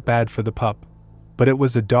truly felt bad for the pup, but it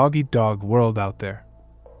was a dog-eat-dog world out there.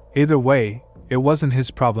 Either way, it wasn't his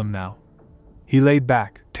problem now. He laid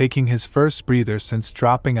back, taking his first breather since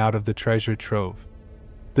dropping out of the treasure trove.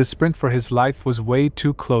 The sprint for his life was way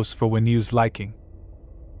too close for Wen Yu's liking.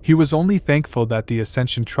 He was only thankful that the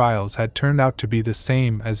ascension trials had turned out to be the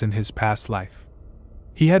same as in his past life.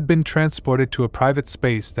 He had been transported to a private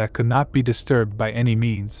space that could not be disturbed by any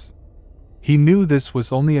means. He knew this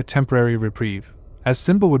was only a temporary reprieve, as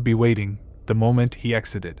Simba would be waiting the moment he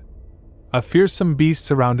exited. A fearsome beast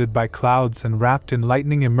surrounded by clouds and wrapped in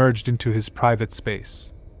lightning emerged into his private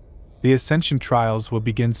space. The ascension trials will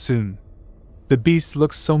begin soon. The beast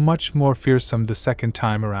looked so much more fearsome the second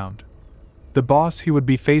time around. The boss he would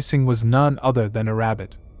be facing was none other than a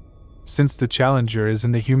rabbit. Since the challenger is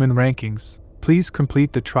in the human rankings, please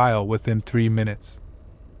complete the trial within 3 minutes.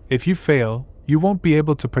 If you fail, you won't be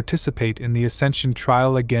able to participate in the ascension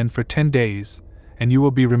trial again for 10 days, and you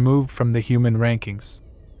will be removed from the human rankings.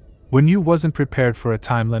 Wen Yu wasn't prepared for a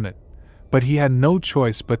time limit, but he had no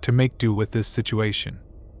choice but to make do with this situation.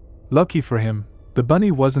 Lucky for him, the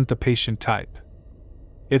bunny wasn't the patient type.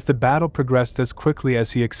 If the battle progressed as quickly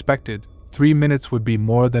as he expected, 3 minutes would be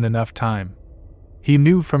more than enough time. He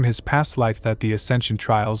knew from his past life that the ascension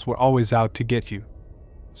trials were always out to get you.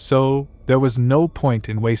 So, there was no point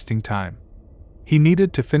in wasting time. He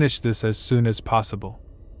needed to finish this as soon as possible.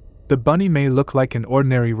 The bunny may look like an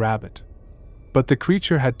ordinary rabbit, but the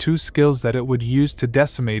creature had 2 skills that it would use to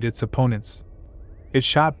decimate its opponents. It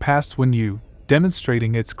shot past Wen Yu,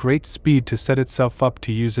 demonstrating its great speed to set itself up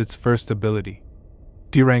to use its first ability.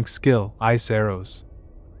 D-rank skill, Ice Arrows.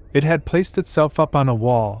 It had placed itself up on a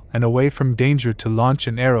wall and away from danger to launch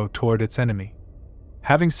an arrow toward its enemy.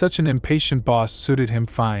 Having such an impatient boss suited him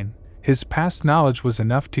fine. His past knowledge was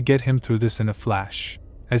enough to get him through this in a flash.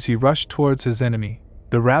 As he rushed towards his enemy,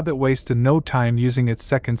 the rabbit wasted no time using its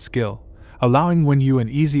second skill, allowing Wen Yu an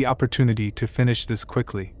easy opportunity to finish this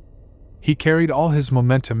quickly. He carried all his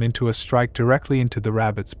momentum into a strike directly into the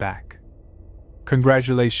rabbit's back.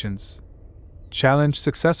 Congratulations! Challenge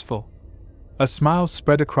successful! A smile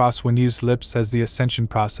spread across Wen Yu's lips as the ascension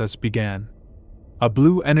process began. A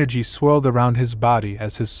blue energy swirled around his body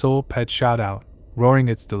as his soul pet shot out, roaring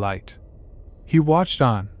its delight. He watched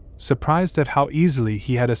on, surprised at how easily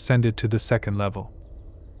he had ascended to the second level.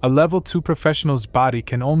 A level 2 professional's body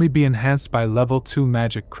can only be enhanced by level 2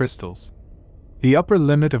 magic crystals. The upper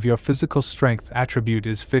limit of your physical strength attribute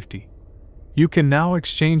is 50. You can now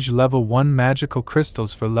exchange level 1 magical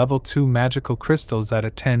crystals for level 2 magical crystals at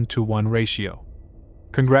a 10-to-1 ratio.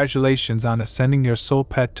 Congratulations on ascending your soul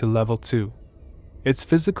pet to level 2. Its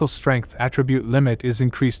physical strength attribute limit is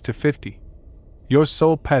increased to 50. Your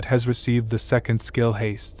soul pet has received the second skill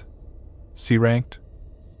Haste. C ranked.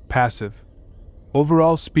 Passive.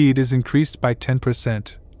 Overall speed is increased by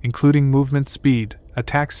 10%, including movement speed,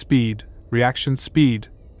 attack speed, reaction speed,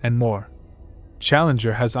 and more.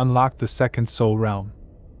 Challenger has unlocked the second soul realm.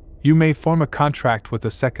 You may form a contract with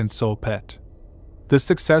a second soul pet. The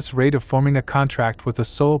success rate of forming a contract with a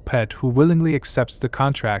soul pet who willingly accepts the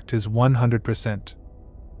contract is 100%.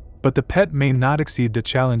 But the pet may not exceed the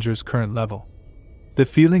challenger's current level. The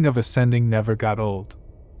feeling of ascending never got old.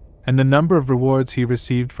 And the number of rewards he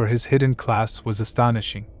received for his hidden class was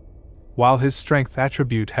astonishing. While his strength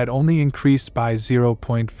attribute had only increased by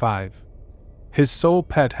 0.5, His soul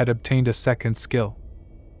pet had obtained a second skill,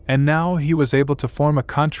 and now he was able to form a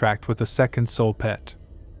contract with a second soul pet.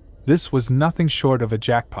 This was nothing short of a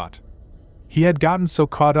jackpot. He had gotten so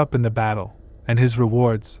caught up in the battle, and his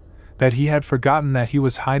rewards, that he had forgotten that he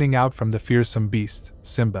was hiding out from the fearsome beast,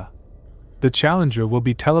 Simba. The challenger will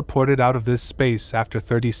be teleported out of this space after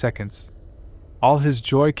 30 seconds. All his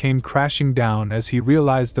joy came crashing down as he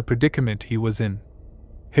realized the predicament he was in.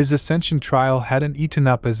 His ascension trial hadn't eaten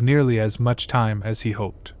up as nearly as much time as he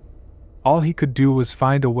hoped. All he could do was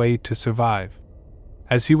find a way to survive.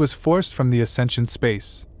 As he was forced from the ascension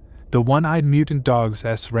space, the one-eyed mutant dog's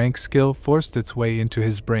S-rank skill forced its way into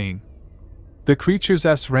his brain. The creature's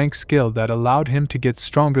S-rank skill that allowed him to get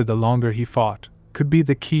stronger the longer he fought could be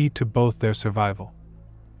the key to both their survival.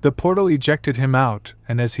 The portal ejected him out,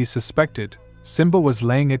 and as he suspected, Simba was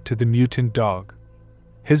laying it to the mutant dog.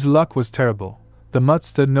 His luck was terrible. The mutt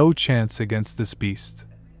stood no chance against this beast,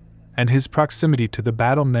 and his proximity to the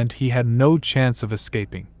battle meant he had no chance of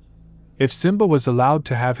escaping. If Simba was allowed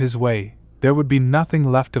to have his way, there would be nothing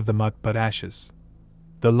left of the mutt but ashes.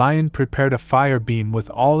 The lion prepared a fire beam with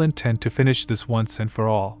all intent to finish this once and for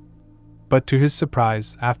all. But to his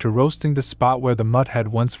surprise, after roasting the spot where the mutt had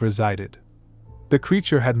once resided, the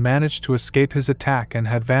creature had managed to escape his attack and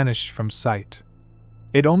had vanished from sight.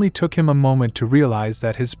 It only took him a moment to realize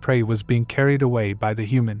that his prey was being carried away by the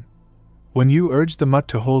human. When you urged the mutt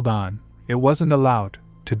to hold on, it wasn't allowed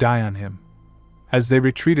to die on him. As they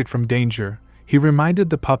retreated from danger, he reminded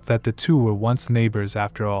the pup that the two were once neighbors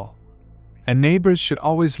after all, and neighbors should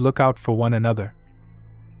always look out for one another.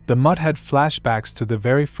 The mutt had flashbacks to the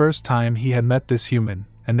very first time he had met this human,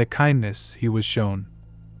 and the kindness he was shown.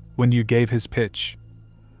 When you gave his pitch,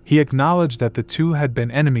 he acknowledged that the two had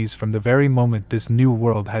been enemies from the very moment this new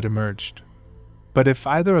world had emerged. But if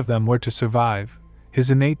either of them were to survive, his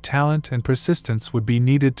innate talent and persistence would be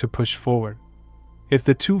needed to push forward. If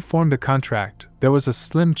the two formed a contract, there was a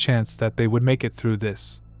slim chance that they would make it through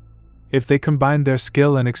this. If they combined their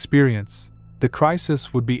skill and experience, the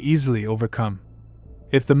crisis would be easily overcome.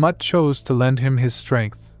 If the mutt chose to lend him his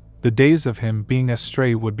strength, the days of him being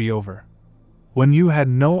astray would be over. Wen Yu had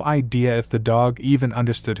no idea if the dog even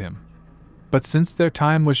understood him. But since their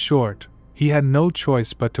time was short, he had no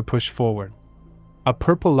choice but to push forward. A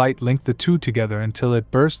purple light linked the two together until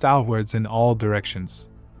it burst outwards in all directions.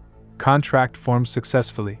 Contract formed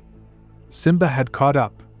successfully. Simba had caught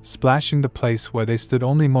up, splashing the place where they stood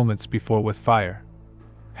only moments before with fire.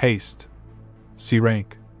 Haste. C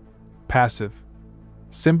rank. Passive.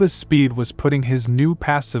 Simba's speed was putting his new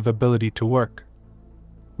passive ability to work.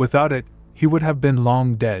 Without it, he would have been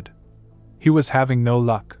long dead. He was having no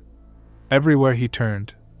luck. Everywhere he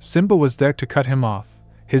turned, Simba was there to cut him off.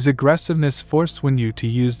 His aggressiveness forced Wen Yu to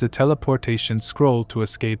use the teleportation scroll to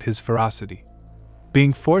escape his ferocity.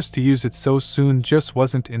 Being forced to use it so soon just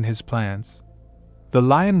wasn't in his plans. The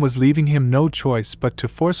lion was leaving him no choice but to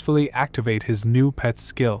forcefully activate his new pet's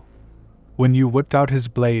skill. Wen Yu whipped out his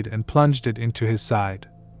blade and plunged it into his side.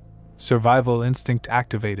 Survival instinct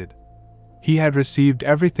activated. He had received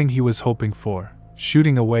everything he was hoping for,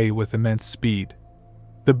 shooting away with immense speed.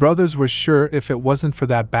 The brothers were sure if it wasn't for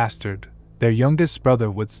that bastard, their youngest brother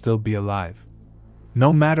would still be alive.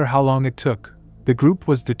 No matter how long it took, the group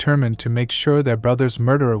was determined to make sure their brother's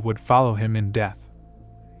murderer would follow him in death.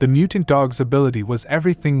 The mutant dog's ability was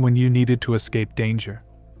everything Wen Yu needed to escape danger.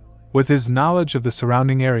 With his knowledge of the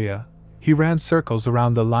surrounding area, he ran circles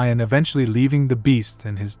around the lion, eventually leaving the beast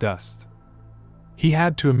in his dust. He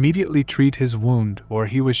had to immediately treat his wound or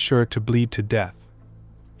he was sure to bleed to death.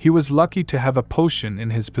 He was lucky to have a potion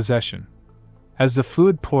in his possession. As the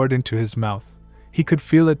fluid poured into his mouth, he could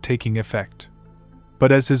feel it taking effect.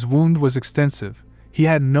 But as his wound was extensive, he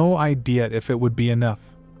had no idea if it would be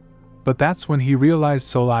enough. But that's when he realized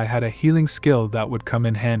Solai had a healing skill that would come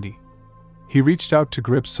in handy. He reached out to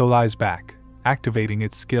grip Solai's back, activating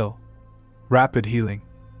its skill. Rapid healing.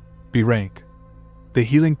 B rank. The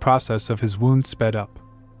healing process of his wound sped up.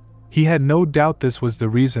 He had no doubt this was the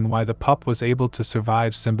reason why the pup was able to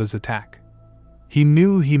survive Simba's attack. He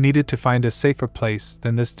knew he needed to find a safer place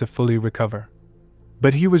than this to fully recover.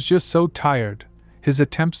 But he was just so tired, his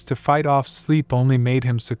attempts to fight off sleep only made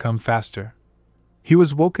him succumb faster. He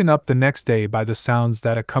was woken up the next day by the sounds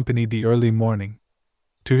that accompanied the early morning.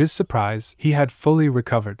 To his surprise, he had fully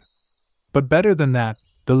recovered. But better than that,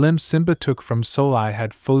 the limb Simba took from Solai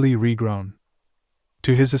had fully regrown.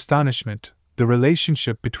 To his astonishment, the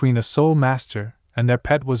relationship between a soul master and their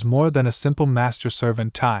pet was more than a simple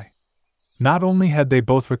master-servant tie. Not only had they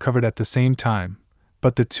both recovered at the same time,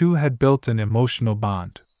 but the two had built an emotional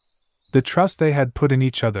bond. The trust they had put in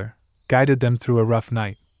each other guided them through a rough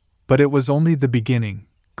night, but it was only the beginning.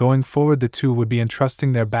 going forward the two would be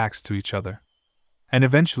entrusting their backs to each other. And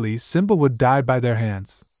eventually, Simba would die by their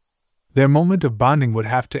hands. Their moment of bonding would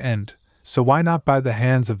have to end, so why not by the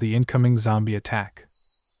hands of the incoming zombie attack?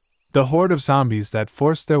 The horde of zombies that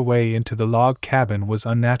forced their way into the log cabin was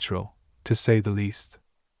unnatural, to say the least.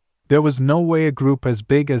 There was no way a group as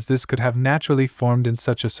big as this could have naturally formed in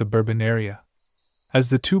such a suburban area. As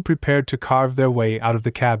the two prepared to carve their way out of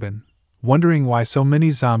the cabin, wondering why so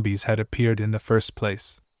many zombies had appeared in the first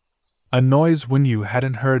place, a noise Wen Yu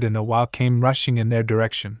hadn't heard in a while came rushing in their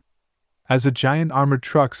direction. As a giant armored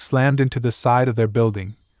truck slammed into the side of their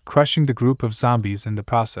building, crushing the group of zombies in the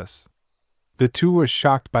process. The two were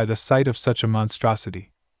shocked by the sight of such a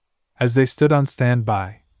monstrosity. As they stood on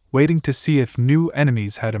standby, waiting to see if new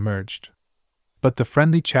enemies had emerged. But the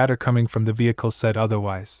friendly chatter coming from the vehicle said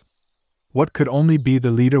otherwise. What could only be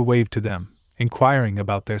the leader waved to them, inquiring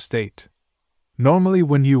about their state. Normally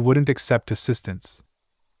Wen Yu wouldn't accept assistance.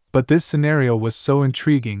 But this scenario was so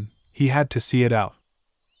intriguing, he had to see it out.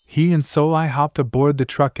 He and Solai hopped aboard the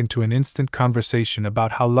truck into an instant conversation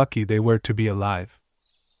about how lucky they were to be alive.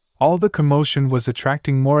 All the commotion was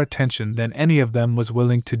attracting more attention than any of them was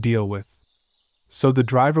willing to deal with. So the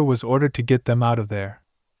driver was ordered to get them out of there.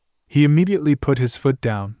 He immediately put his foot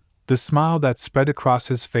down. The smile that spread across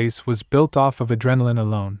his face was built off of adrenaline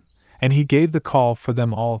alone, and he gave the call for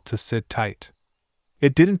them all to sit tight.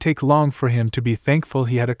 It didn't take long for him to be thankful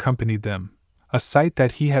he had accompanied them. A sight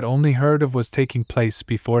that he had only heard of was taking place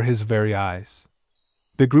before his very eyes.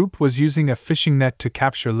 The group was using a fishing net to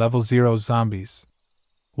capture level 0 zombies.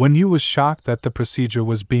 Wen Yu was shocked that the procedure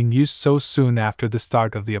was being used so soon after the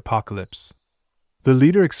start of the apocalypse. The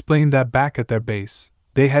leader explained that back at their base,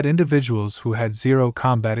 they had individuals who had 0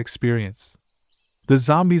 combat experience. The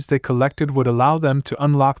zombies they collected would allow them to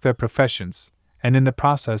unlock their professions, and in the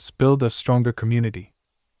process build a stronger community.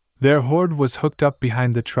 Their horde was hooked up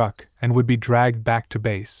behind the truck and would be dragged back to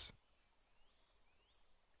base.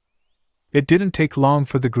 It didn't take long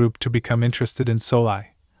for the group to become interested in Solai,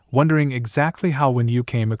 wondering exactly how Wen Yu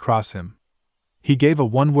came across him. He gave a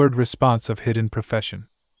one-word response of hidden profession.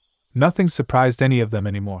 Nothing surprised any of them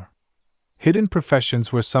anymore. Hidden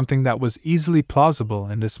professions were something that was easily plausible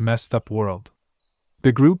in this messed up world.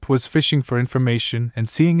 The group was fishing for information, and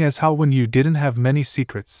seeing as how Wen Yu didn't have many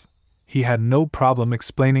secrets, he had no problem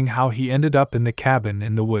explaining how he ended up in the cabin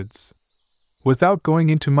in the woods. Without going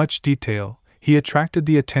into much detail, he attracted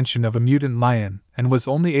the attention of a mutant lion and was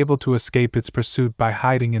only able to escape its pursuit by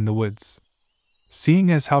hiding in the woods.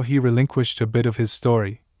 Seeing as how he relinquished a bit of his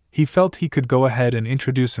story, he felt he could go ahead and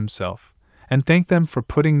introduce himself, and thank them for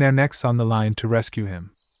putting their necks on the line to rescue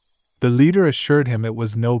him. The leader assured him it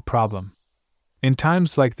was no problem. In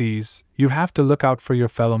times like these, you have to look out for your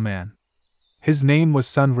fellow man. His name was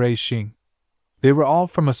Sun Reshaping. They were all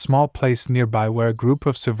from a small place nearby where a group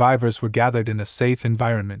of survivors were gathered in a safe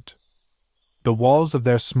environment. The walls of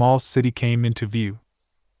their small city came into view.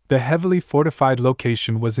 The heavily fortified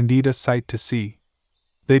location was indeed a sight to see.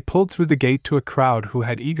 They pulled through the gate to a crowd who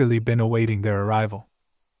had eagerly been awaiting their arrival.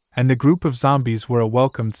 And the group of zombies were a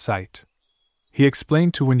welcomed sight. He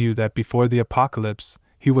explained to Wen Yu that before the apocalypse,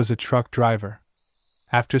 he was a truck driver.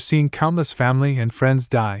 After seeing countless family and friends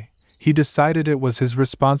die, he decided it was his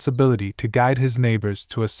responsibility to guide his neighbors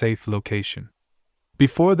to a safe location.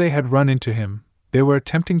 Before they had run into him, they were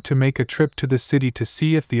attempting to make a trip to the city to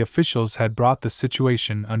see if the officials had brought the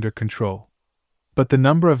situation under control. But the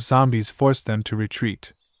number of zombies forced them to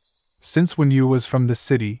retreat. Since Wen Yu was from the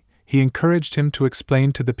city, he encouraged him to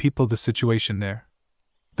explain to the people the situation there.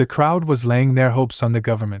 The crowd was laying their hopes on the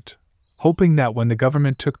government, hoping that when the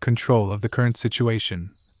government took control of the current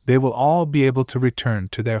situation, they will all be able to return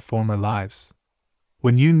to their former lives.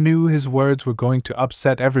 Wen Yu knew his words were going to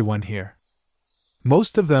upset everyone here.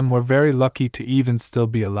 Most of them were very lucky to even still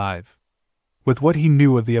be alive. With what he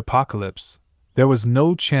knew of the apocalypse, there was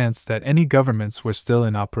no chance that any governments were still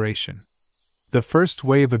in operation. The first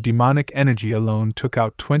wave of demonic energy alone took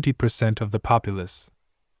out 20% of the populace.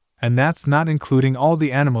 And that's not including all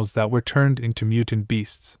the animals that were turned into mutant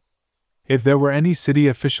beasts. If there were any city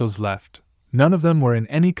officials left, none of them were in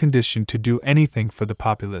any condition to do anything for the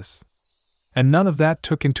populace. And none of that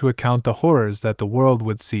took into account the horrors that the world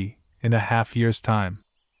would see in a half-year's time.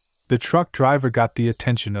 The truck driver got the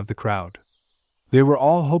attention of the crowd. They were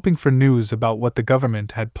all hoping for news about what the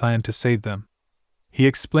government had planned to save them. He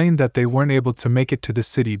explained that they weren't able to make it to the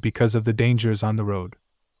city because of the dangers on the road.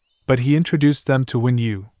 But he introduced them to Wen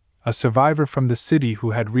Yu, a survivor from the city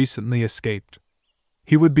who had recently escaped.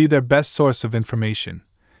 He would be their best source of information,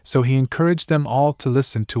 so he encouraged them all to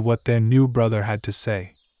listen to what their new brother had to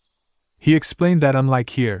say. He explained that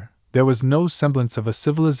unlike here, there was no semblance of a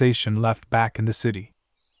civilization left back in the city.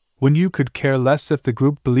 Wen Yu could care less if the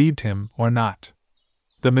group believed him or not.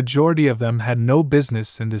 The majority of them had no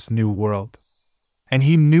business in this new world. And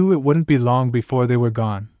he knew it wouldn't be long before they were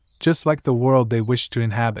gone, just like the world they wished to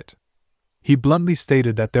inhabit. He bluntly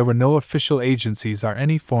stated that there were no official agencies or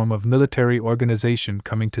any form of military organization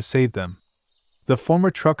coming to save them. The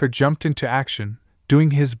former trucker jumped into action,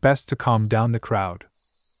 doing his best to calm down the crowd.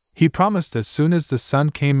 He promised as soon as the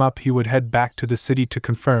sun came up he would head back to the city to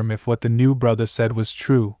confirm if what the new brother said was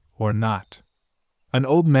true or not. An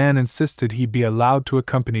old man insisted he be allowed to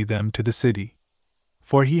accompany them to the city,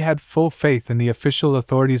 for he had full faith in the official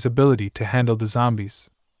authorities' ability to handle the zombies.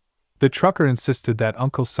 The trucker insisted that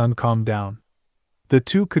Uncle Sun calm down. The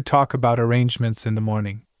two could talk about arrangements in the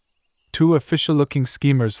morning. Two official-looking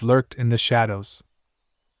schemers lurked in the shadows.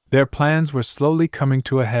 Their plans were slowly coming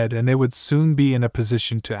to a head and they would soon be in a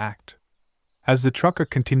position to act. As the trucker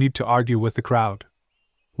continued to argue with the crowd,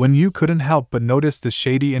 Wen Yu couldn't help but notice the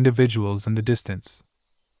shady individuals in the distance.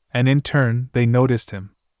 And in turn, they noticed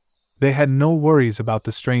him. They had no worries about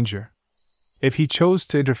the stranger. If he chose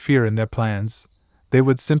to interfere in their plans, they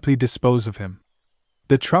would simply dispose of him.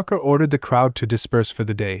 The trucker ordered the crowd to disperse for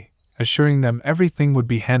the day, assuring them everything would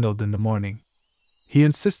be handled in the morning. He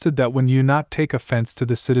insisted that Wen Yu not take offense to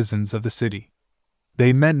the citizens of the city.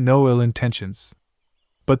 They meant no ill intentions.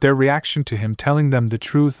 But their reaction to him telling them the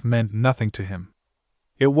truth meant nothing to him.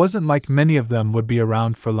 It wasn't like many of them would be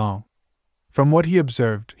around for long. From what he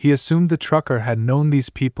observed, he assumed the trucker had known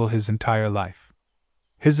these people his entire life.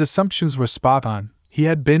 His assumptions were spot on. He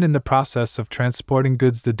had been in the process of transporting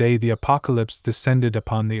goods the day the apocalypse descended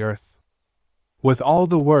upon the earth. With all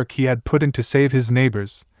the work he had put in to save his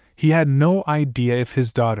neighbors, he had no idea if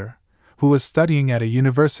his daughter, who was studying at a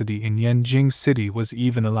university in Yanjing City, was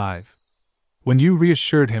even alive. Wen Yu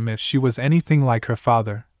reassured him if she was anything like her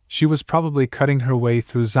father, she was probably cutting her way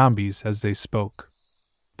through zombies as they spoke.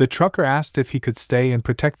 The trucker asked if he could stay and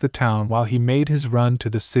protect the town while he made his run to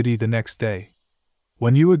the city the next day.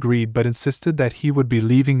 Wen Yu agreed but insisted that he would be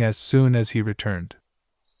leaving as soon as he returned.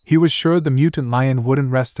 He was sure the mutant lion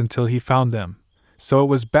wouldn't rest until he found them, so it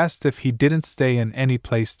was best if he didn't stay in any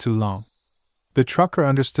place too long. The trucker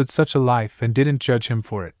understood such a life and didn't judge him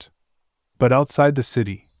for it. But outside the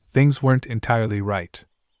city, things weren't entirely right.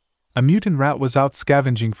 A mutant rat was out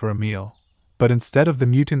scavenging for a meal, but instead of the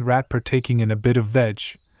mutant rat partaking in a bit of veg,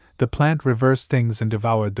 the plant reversed things and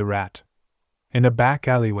devoured the rat. In a back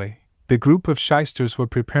alleyway, the group of shysters were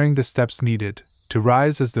preparing the steps needed to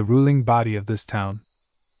rise as the ruling body of this town.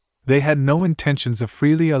 They had no intentions of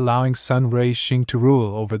freely allowing Sun Reshaping to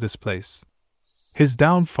rule over this place. His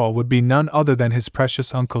downfall would be none other than his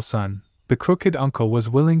precious Uncle Sun. The crooked uncle was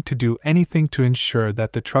willing to do anything to ensure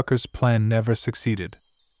that the trucker's plan never succeeded.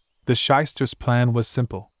 The shysters' plan was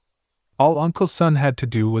simple. All Uncle Sun had to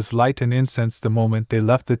do was light an incense the moment they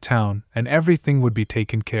left the town, and everything would be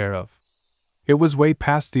taken care of. It was way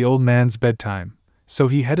past the old man's bedtime, so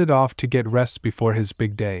he headed off to get rest before his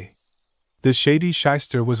big day. The shady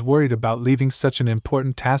shyster was worried about leaving such an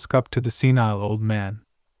important task up to the senile old man.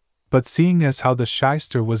 But seeing as how the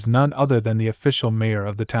shyster was none other than the official mayor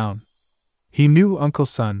of the town, he knew Uncle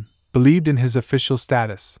Sun, believed in his official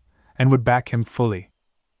status, and would back him fully.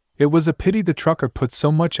 It was a pity the trucker put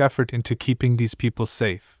so much effort into keeping these people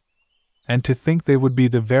safe. And to think they would be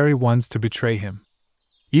the very ones to betray him.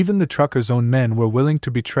 Even the trucker's own men were willing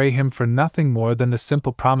to betray him for nothing more than the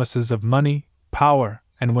simple promises of money, power,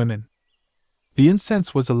 and women. The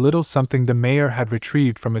incense was a little something the mayor had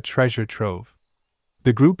retrieved from a treasure trove.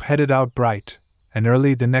 The group headed out bright and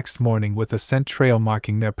early the next morning with a scent trail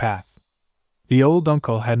marking their path. The old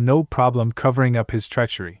uncle had no problem covering up his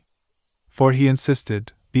treachery. For he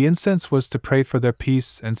insisted, the incense was to pray for their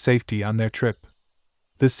peace and safety on their trip.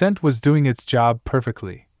 The scent was doing its job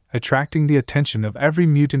perfectly, attracting the attention of every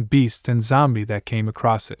mutant beast and zombie that came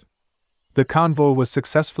across it. The convoy was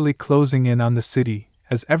successfully closing in on the city,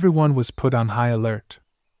 as everyone was put on high alert.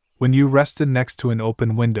 Wen Yu rested next to an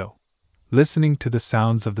open window, listening to the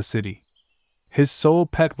sounds of the city. His soul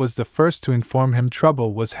pet was the first to inform him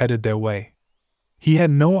trouble was headed their way. He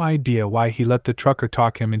had no idea why he let the trucker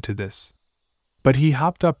talk him into this. But he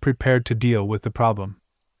hopped up prepared to deal with the problem.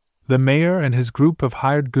 The mayor and his group of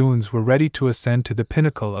hired goons were ready to ascend to the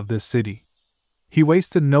pinnacle of this city. He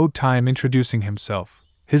wasted no time introducing himself.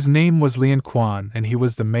 His name was Lian Quan and he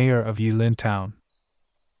was the mayor of Yilin Town.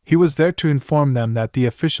 He was there to inform them that the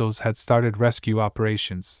officials had started rescue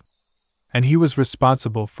operations. And he was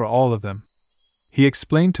responsible for all of them. He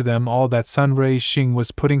explained to them all that Sun Reshaping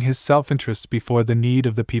was putting his self-interest before the need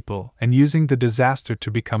of the people and using the disaster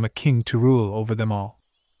to become a king to rule over them all.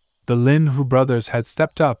 The Lin Hu brothers had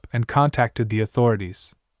stepped up and contacted the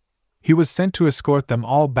authorities. He was sent to escort them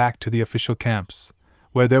all back to the official camps,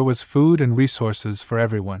 where there was food and resources for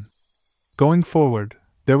everyone. Going forward,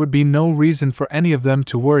 there would be no reason for any of them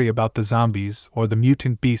to worry about the zombies or the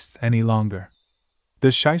mutant beasts any longer.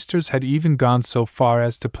 The shysters had even gone so far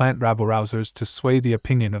as to plant rabble-rousers to sway the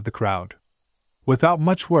opinion of the crowd. Without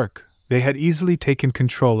much work, they had easily taken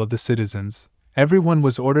control of the citizens. Everyone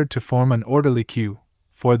was ordered to form an orderly queue,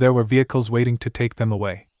 for there were vehicles waiting to take them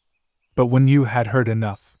away. But Wen Yu had heard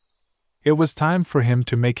enough. It was time for him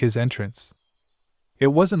to make his entrance. It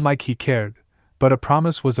wasn't like he cared, but a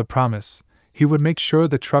promise was a promise. He would make sure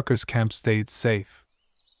the truckers' camp stayed safe.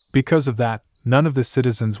 Because of that, none of the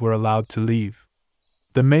citizens were allowed to leave.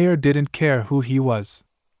 The mayor didn't care who he was.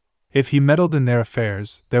 If he meddled in their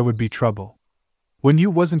affairs, there would be trouble. Wen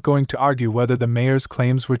Yu wasn't going to argue whether the mayor's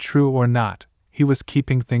claims were true or not. He was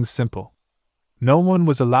keeping things simple. No one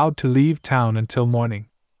was allowed to leave town until morning.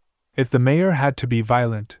 If the mayor had to be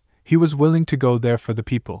violent, he was willing to go there for the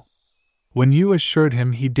people. Wen Yu assured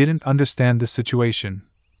him he didn't understand the situation,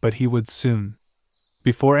 but he would soon.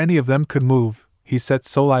 Before any of them could move, he set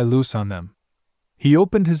Solai loose on them. He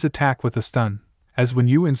opened his attack with a stun, as Wen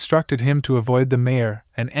Yu instructed him to avoid the mayor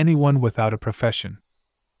and anyone without a profession.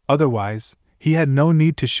 Otherwise, he had no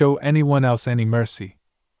need to show anyone else any mercy.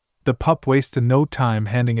 The pup wasted no time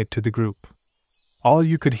handing it to the group. All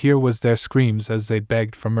you could hear was their screams as they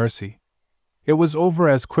begged for mercy. It was over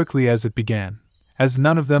as quickly as it began, as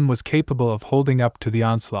none of them was capable of holding up to the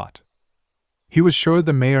onslaught. He was sure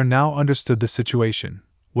the mayor now understood the situation.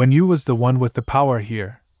 Wen Yu was the one with the power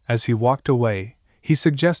here. As he walked away, he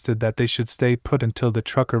suggested that they should stay put until the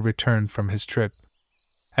trucker returned from his trip.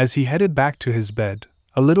 As he headed back to his bed,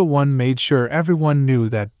 a little one made sure everyone knew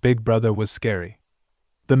that Big Brother was scary.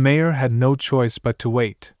 The mayor had no choice but to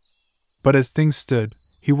wait. But as things stood,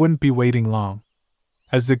 he wouldn't be waiting long.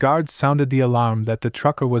 As the guards sounded the alarm that the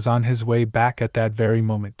trucker was on his way back at that very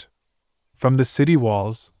moment. From the city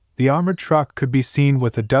walls, the armored truck could be seen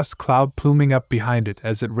with a dust cloud pluming up behind it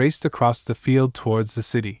as it raced across the field towards the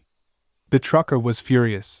city. The trucker was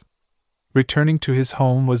furious. Returning to his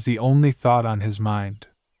home was the only thought on his mind.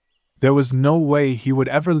 There was no way he would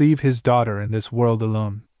ever leave his daughter in this world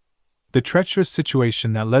alone. The treacherous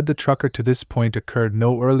situation that led the trucker to this point occurred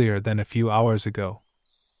no earlier than a few hours ago.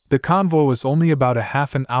 The convoy was only about a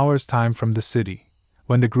half an hour's time from the city,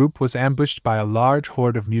 when the group was ambushed by a large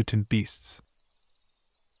horde of mutant beasts.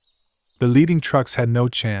 The leading trucks had no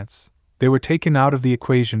chance. They were taken out of the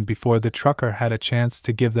equation before the trucker had a chance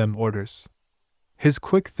to give them orders. His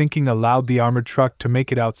quick thinking allowed the armored truck to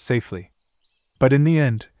make it out safely. But in the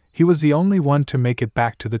end, he was the only one to make it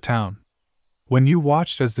back to the town. Wen Yu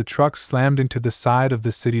watched as the truck slammed into the side of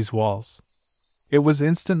the city's walls. It was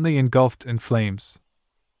instantly engulfed in flames.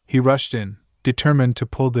 He rushed in, determined to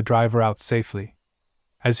pull the driver out safely.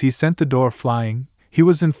 As he sent the door flying, he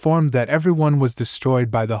was informed that everyone was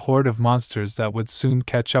destroyed by the horde of monsters that would soon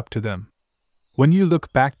catch up to them. Wen Yu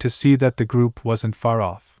looked back to see that the group wasn't far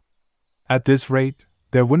off. At this rate,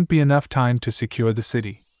 there wouldn't be enough time to secure the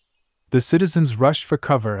city. The citizens rushed for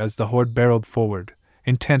cover as the horde barreled forward,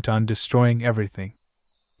 intent on destroying everything.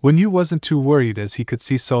 Wen Yu wasn't too worried as he could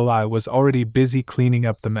see Solai was already busy cleaning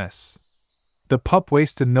up the mess. The pup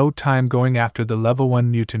wasted no time going after the level 1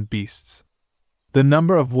 mutant beasts. The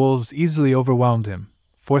number of wolves easily overwhelmed him,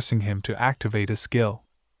 forcing him to activate a skill.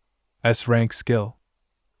 S-rank skill.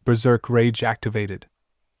 Berserk Rage activated.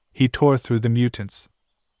 He tore through the mutants,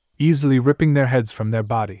 easily ripping their heads from their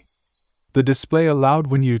body. The display allowed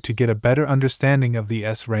Wen Yu to get a better understanding of the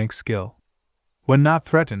S-rank skill. When not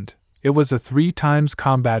threatened, it was a 3 times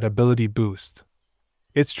combat ability boost.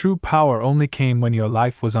 Its true power only came when your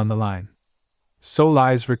life was on the line.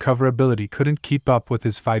 Solai's recoverability couldn't keep up with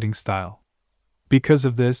his fighting style. Because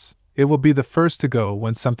of this, it will be the first to go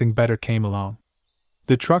when something better came along.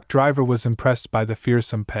 The truck driver was impressed by the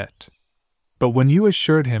fearsome pet. But Wen Yu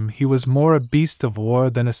assured him he was more a beast of war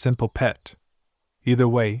than a simple pet. Either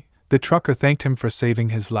way, the trucker thanked him for saving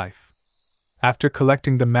his life. After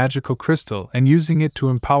collecting the magical crystal and using it to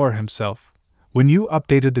empower himself, Wen Yu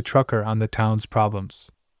updated the trucker on the town's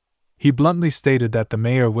problems. He bluntly stated that the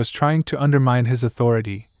mayor was trying to undermine his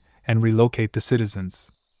authority and relocate the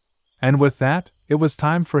citizens. And with that, it was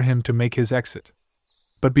time for him to make his exit.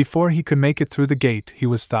 But before he could make it through the gate, he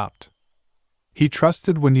was stopped. He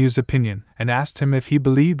trusted Wen Yu's opinion and asked him if he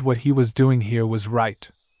believed what he was doing here was right.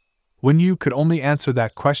 Wen Yu could only answer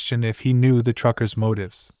that question if he knew the trucker's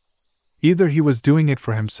motives. Either he was doing it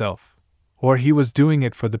for himself, or he was doing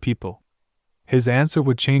it for the people. His answer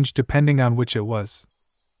would change depending on which it was.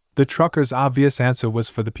 The trucker's obvious answer was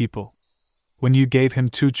for the people. Wen Yu gave him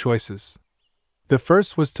 2 choices. The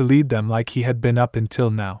first was to lead them like he had been up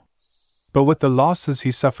until now. But with the losses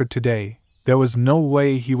he suffered today, there was no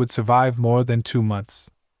way he would survive more than 2 months.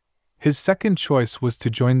 His second choice was to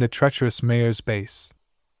join the treacherous mayor's base.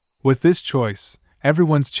 With this choice,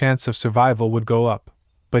 everyone's chance of survival would go up,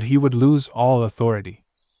 but he would lose all authority.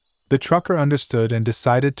 The trucker understood and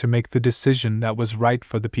decided to make the decision that was right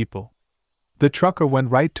for the people. The trucker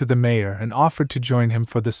went right to the mayor and offered to join him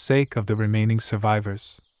for the sake of the remaining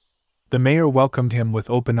survivors. The mayor welcomed him with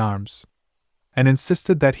open arms, and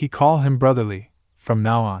insisted that he call him brotherly from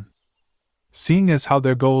now on. Seeing as how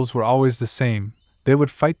their goals were always the same, they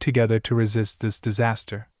would fight together to resist this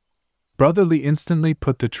disaster. Brotherly instantly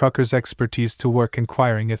put the trucker's expertise to work,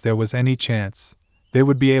 inquiring if there was any chance they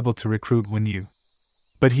would be able to recruit Wen Yu.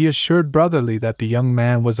 But he assured Brotherly that the young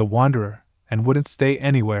man was a wanderer and wouldn't stay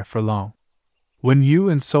anywhere for long. Wen Yu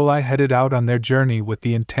and Solai headed out on their journey with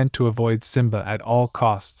the intent to avoid Simba at all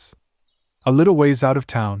costs. A little ways out of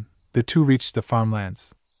town, the two reached the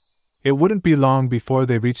farmlands. It wouldn't be long before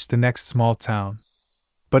they reached the next small town.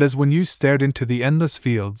 But as Wen Yu stared into the endless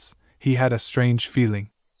fields, he had a strange feeling.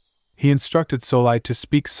 He instructed Solai to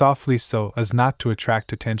speak softly so as not to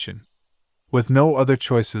attract attention. With no other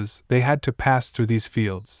choices, they had to pass through these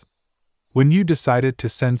fields. Wen Yu decided to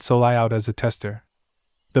send Solai out as a tester.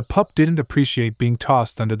 The pup didn't appreciate being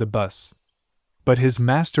tossed under the bus, but his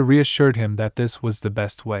master reassured him that this was the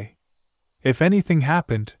best way. If anything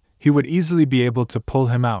happened, he would easily be able to pull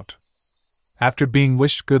him out. After being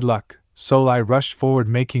wished good luck, Solai rushed forward,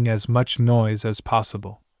 making as much noise as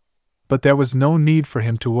possible. But there was no need for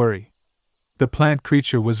him to worry. The plant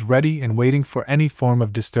creature was ready and waiting for any form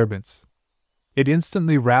of disturbance. It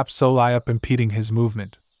instantly wrapped Solai up, impeding his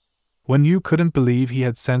movement. Wen Yu couldn't believe he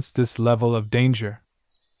had sensed this level of danger.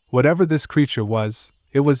 Whatever this creature was,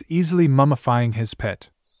 it was easily mummifying his pet.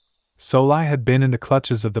 Solai had been in the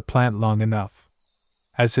clutches of the plant long enough.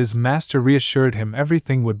 As his master reassured him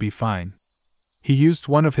everything would be fine, he used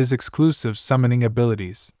one of his exclusive summoning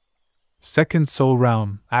abilities. Second Soul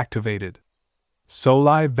Realm activated.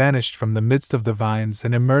 Solai vanished from the midst of the vines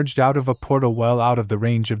and emerged out of a portal well out of the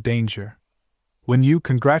range of danger. Wen Yu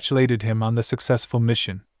congratulated him on the successful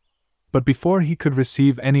mission. But before he could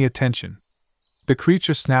receive any attention, the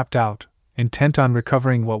creature snapped out, intent on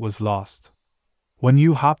recovering what was lost. Wen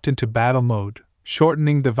Yu hopped into battle mode,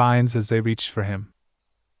 shortening the vines as they reached for him.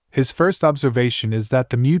 His first observation is that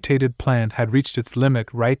the mutated plant had reached its limit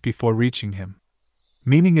right before reaching him,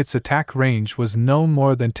 meaning its attack range was no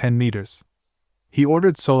more than 10 meters. He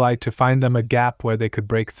ordered Solai to find them a gap where they could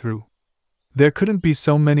break through. There couldn't be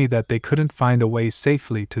so many that they couldn't find a way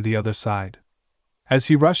safely to the other side. As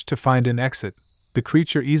he rushed to find an exit, the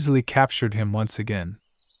creature easily captured him once again.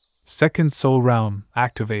 Second Soul Realm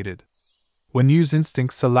activated. Wen Yu's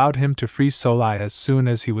instincts allowed him to free Solai as soon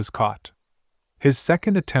as he was caught. His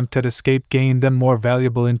second attempt at escape gained them more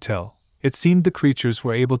valuable intel. It seemed the creatures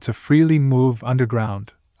were able to freely move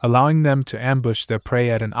underground, allowing them to ambush their prey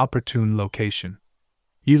at an opportune location.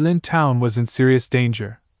 Yilin Town was in serious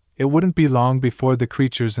danger. It wouldn't be long before the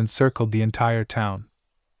creatures encircled the entire town.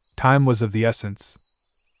 Time was of the essence.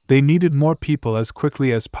 They needed more people as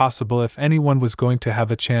quickly as possible if anyone was going to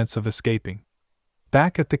have a chance of escaping.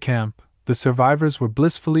 Back at the camp, the survivors were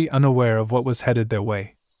blissfully unaware of what was headed their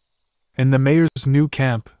way. In the mayor's new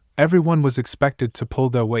camp, everyone was expected to pull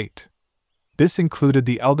their weight. This included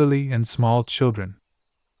the elderly and small children.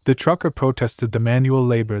 The trucker protested the manual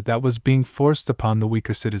labor that was being forced upon the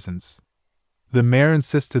weaker citizens. The mayor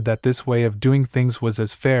insisted that this way of doing things was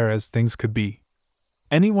as fair as things could be.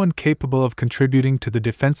 Anyone capable of contributing to the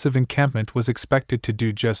defensive encampment was expected to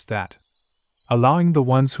do just that. Allowing the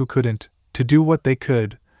ones who couldn't to do what they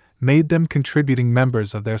could made them contributing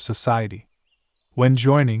members of their society. When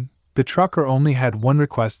joining, the trucker only had one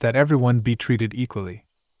request: that everyone be treated equally.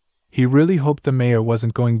 He really hoped the mayor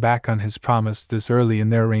wasn't going back on his promise this early in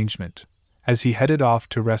their arrangement, as he headed off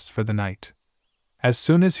to rest for the night. As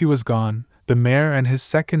soon as he was gone, the mayor and his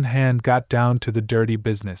second hand got down to the dirty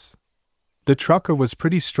business. The trucker was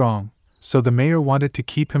pretty strong, so the mayor wanted to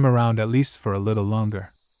keep him around at least for a little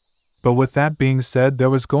longer. But with that being said, there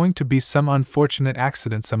was going to be some unfortunate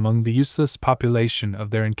accidents among the useless population of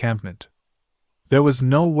their encampment. There was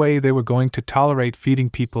no way they were going to tolerate feeding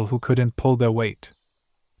people who couldn't pull their weight.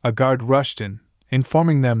 A guard rushed in,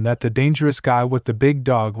 informing them that the dangerous guy with the big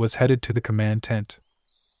dog was headed to the command tent.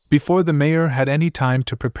 Before the mayor had any time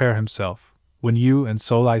to prepare himself, Wen Yu and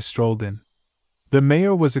Solai strolled in. The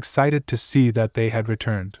mayor was excited to see that they had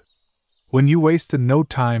returned. Wen Yu wasted no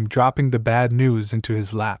time dropping the bad news into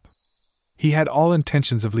his lap. He had all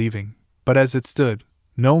intentions of leaving, but as it stood,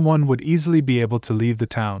 no one would easily be able to leave the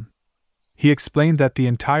town. He explained that the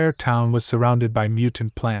entire town was surrounded by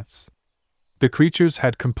mutant plants. The creatures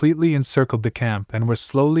had completely encircled the camp and were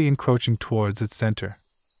slowly encroaching towards its center.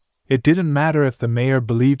 It didn't matter if the mayor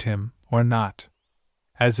believed him or not.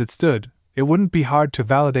 As it stood, it wouldn't be hard to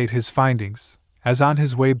validate his findings, as on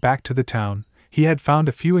his way back to the town, he had found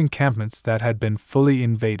a few encampments that had been fully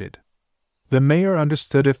invaded. The mayor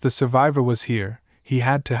understood if the survivor was here, he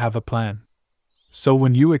had to have a plan. So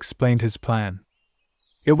Wen Yu explained his plan.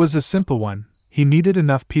 It was a simple one. He needed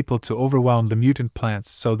enough people to overwhelm the mutant plants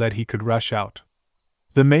so that he could rush out.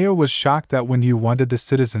 The mayor was shocked that Wen Yu wanted the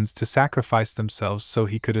citizens to sacrifice themselves so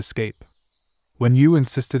he could escape. Wen Yu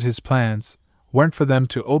insisted his plans weren't for them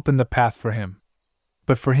to open the path for him,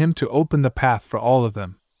 but for him to open the path for all of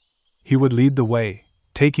them. He would lead the way,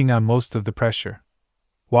 taking on most of the pressure,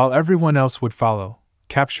 while everyone else would follow,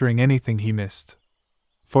 capturing anything he missed.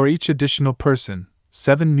 For each additional person,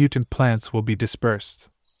 7 mutant plants will be dispersed.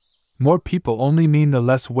 More people only mean the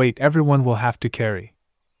less weight everyone will have to carry.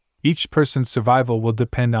 Each person's survival will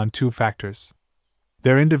depend on 2 factors: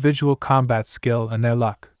 their individual combat skill and their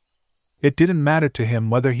luck. It didn't matter to him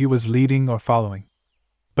whether he was leading or following.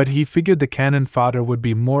 But he figured the cannon fodder would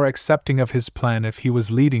be more accepting of his plan if he was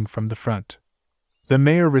leading from the front. The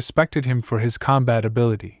mayor respected him for his combat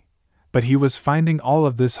ability, but he was finding all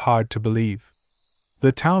of this hard to believe.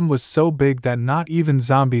 The town was so big that not even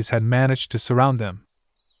zombies had managed to surround them.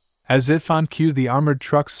 As if on cue, the armored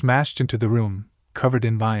truck smashed into the room, covered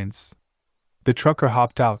in vines. The trucker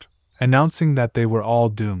hopped out, announcing that they were all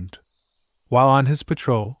doomed. While on his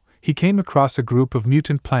patrol, he came across a group of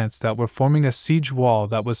mutant plants that were forming a siege wall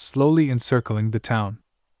that was slowly encircling the town.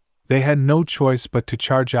 They had no choice but to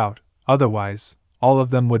charge out, otherwise, all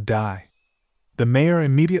of them would die. The mayor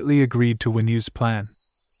immediately agreed to Wen Yu's plan.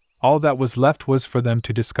 All that was left was for them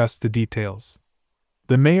to discuss the details.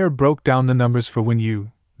 The mayor broke down the numbers for Wen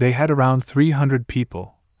Yu. They had around 300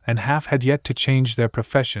 people, and half had yet to change their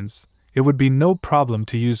professions. It would be no problem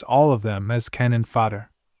to use all of them as cannon fodder.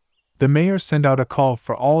 The mayor sent out a call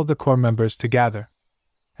for all the core members to gather,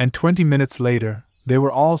 and 20 minutes later, they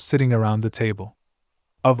were all sitting around the table.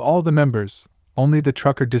 Of all the members, only the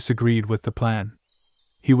trucker disagreed with the plan.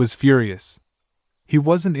 He was furious. He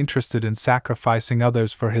wasn't interested in sacrificing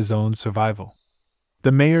others for his own survival.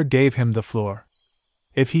 The mayor gave him the floor.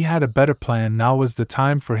 If he had a better plan, now was the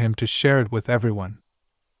time for him to share it with everyone.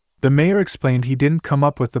 The mayor explained he didn't come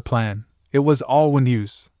up with the plan, it was all Wen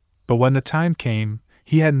Yu's, but when the time came,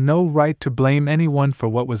 he had no right to blame anyone for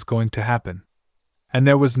what was going to happen. And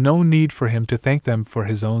there was no need for him to thank them for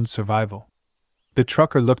his own survival. The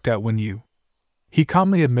trucker looked at Wen Yu. He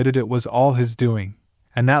calmly admitted it was all his doing,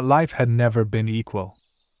 and that life had never been equal.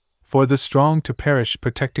 For the strong to perish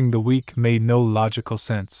protecting the weak made no logical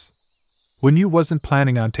sense. Wen Yu wasn't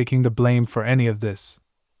planning on taking the blame for any of this.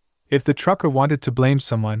 If the trucker wanted to blame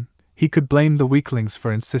someone, he could blame the weaklings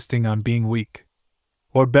for insisting on being weak.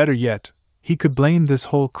 Or better yet, he could blame this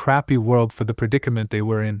whole crappy world for the predicament they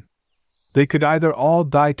were in. They could either all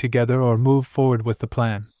die together or move forward with the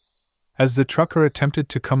plan. As the trucker attempted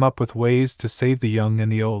to come up with ways to save the young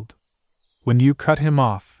and the old, Wen Yu cut him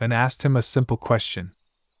off and asked him a simple question.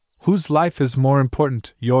 Whose life is more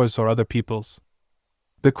important, yours or other people's?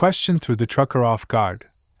 The question threw the trucker off guard,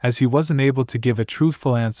 as he wasn't able to give a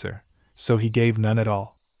truthful answer, so he gave none at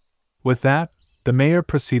all. With that, the mayor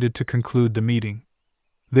proceeded to conclude the meeting.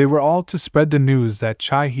 They were all to spread the news that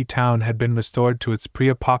Chai He Town had been restored to its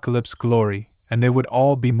pre-apocalypse glory, and they would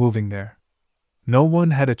all be moving there. No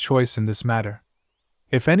one had a choice in this matter.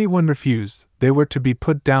 If anyone refused, they were to be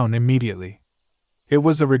put down immediately. It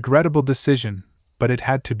was a regrettable decision, but it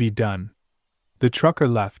had to be done. The trucker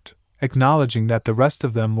left, acknowledging that the rest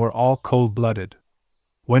of them were all cold-blooded.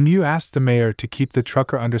 Wen Yu asked the mayor to keep the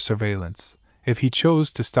trucker under surveillance. If he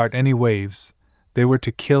chose to start any waves, they were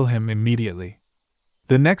to kill him immediately.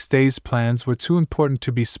 The next day's plans were too important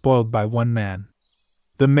to be spoiled by one man.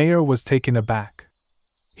 The mayor was taken aback.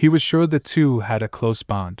 He was sure the two had a close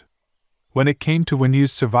bond. When it came to Wen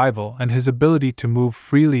Yu's survival and his ability to move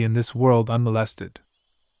freely in this world unmolested,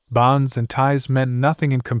 bonds and ties meant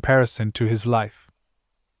nothing in comparison to his life.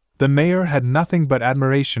 The mayor had nothing but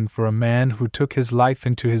admiration for a man who took his life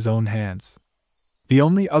into his own hands. The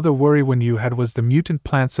only other worry Wen Yu had was the mutant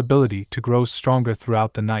plant's ability to grow stronger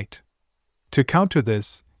throughout the night. To counter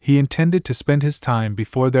this, he intended to spend his time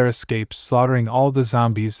before their escape slaughtering all the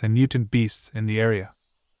zombies and mutant beasts in the area.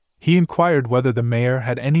 He inquired whether the mayor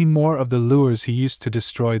had any more of the lures he used to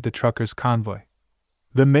destroy the trucker's convoy.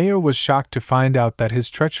 The mayor was shocked to find out that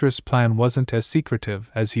his treacherous plan wasn't as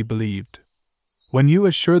secretive as he believed. Wen Yu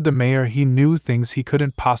assured the mayor he knew things he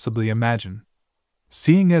couldn't possibly imagine.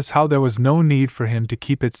 Seeing as how there was no need for him to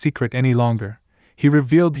keep it secret any longer, he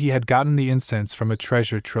revealed he had gotten the incense from a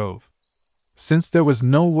treasure trove. Since there was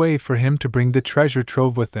no way for him to bring the treasure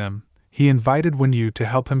trove with him, he invited Wen Yu to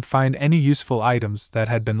help him find any useful items that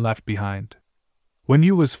had been left behind. Wen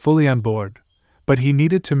Yu was fully on board, but he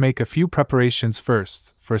needed to make a few preparations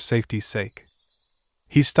first, for safety's sake.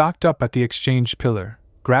 He stocked up at the exchange pillar,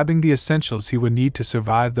 grabbing the essentials he would need to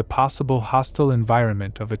survive the possible hostile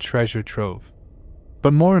environment of a treasure trove.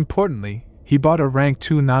 But more importantly, he bought a rank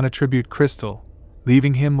 2 non-attribute crystal,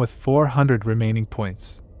 leaving him with 400 remaining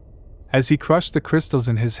points. As he crushed the crystals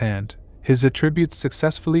in his hand, his attributes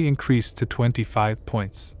successfully increased to 25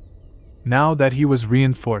 points. Now that he was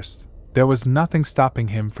reinforced, there was nothing stopping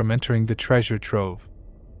him from entering the treasure trove.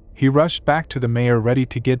 He rushed back to the mayor ready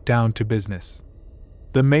to get down to business.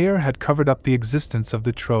 The mayor had covered up the existence of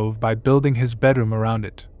the trove by building his bedroom around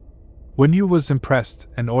it. Wen Yu was impressed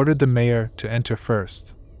and ordered the mayor to enter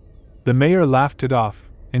first. The mayor laughed it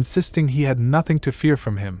off, insisting he had nothing to fear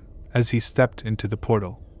from him, as he stepped into the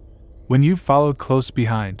portal. Wen Yu followed close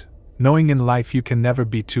behind, knowing in life you can never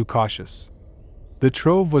be too cautious. The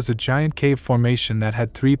trove was a giant cave formation that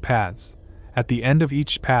had 3 paths. At the end of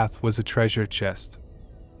each path was a treasure chest.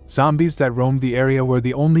 Zombies that roamed the area were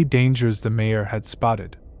the only dangers the mayor had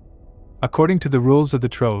spotted. According to the rules of the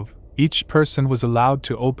trove, each person was allowed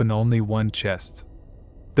to open only one chest.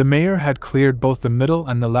 The mayor had cleared both the middle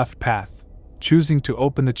and the left path, choosing to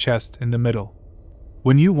open the chest in the middle.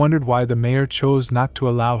 Wen Yu wondered why the mayor chose not to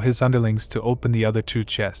allow his underlings to open the other 2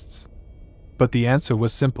 chests. But the answer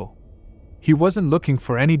was simple. He wasn't looking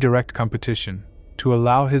for any direct competition. To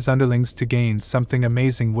allow his underlings to gain something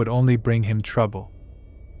amazing would only bring him trouble.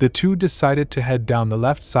 The 2 decided to head down the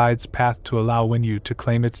left side's path to allow Wen Yu to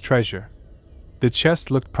claim its treasure. The chest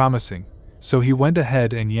looked promising, so he went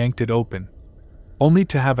ahead and yanked it open, only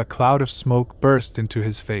to have a cloud of smoke burst into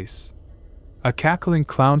his face. A cackling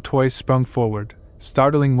clown toy sprung forward,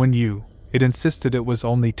 startling Wen Yu. It insisted it was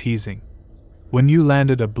only teasing. Wen Yu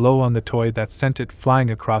landed a blow on the toy that sent it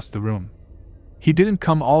flying across the room. He didn't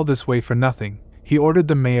come all this way for nothing. He ordered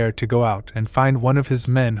the mayor to go out and find one of his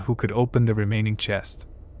men who could open the remaining chest.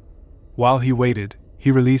 While he waited,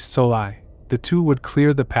 he released Solai. The 2 would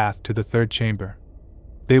clear the path to the 3rd chamber.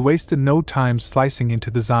 They wasted no time slicing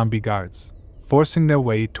into the zombie guards, forcing their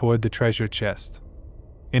way toward the treasure chest.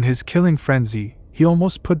 In his killing frenzy, he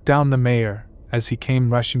almost put down the mayor as he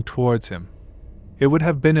came rushing towards him. It would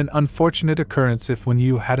have been an unfortunate occurrence if Wen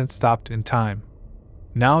Yu hadn't stopped in time.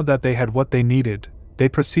 Now that they had what they needed, they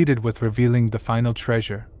proceeded with revealing the final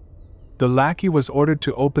treasure. The lackey was ordered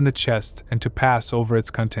to open the chest and to pass over its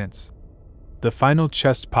contents. The final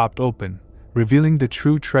chest popped open, revealing the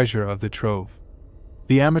true treasure of the trove.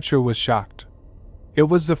 The amateur was shocked. It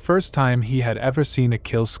was the first time he had ever seen a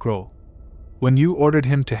kill scroll. Wen Yu ordered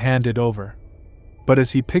him to hand it over. But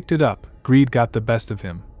as he picked it up, greed got the best of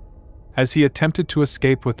him. As he attempted to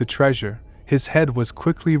escape with the treasure, his head was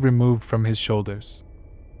quickly removed from his shoulders.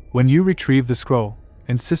 Wen Yu retrieved the scroll,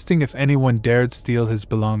 insisting if anyone dared steal his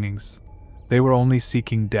belongings, they were only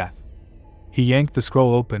seeking death. He yanked the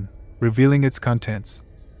scroll open, revealing its contents.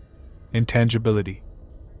 Intangibility.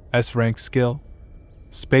 S-rank skill.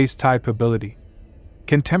 Space type ability.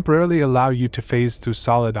 Can temporarily allow you to phase through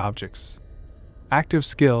solid objects. Active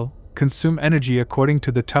skill. Consume energy according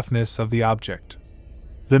to the toughness of the object.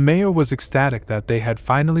 The mayor was ecstatic that they had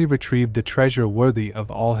finally retrieved the treasure worthy of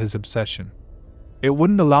all his obsession. It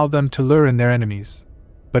wouldn't allow them to lure in their enemies,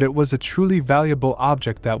 but it was a truly valuable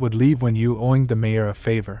object that would leave Wen Yu owing the mayor a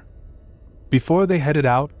favor. Before they headed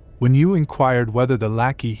out, Wen Yu inquired whether the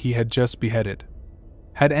lackey he had just beheaded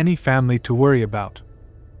had any family to worry about.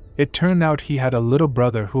 It turned out he had a little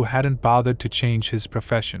brother who hadn't bothered to change his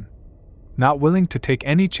profession. Not willing to take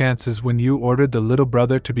any chances, Wen Yu ordered the little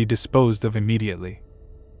brother to be disposed of immediately.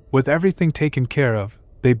 With everything taken care of,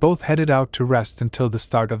 they both headed out to rest until the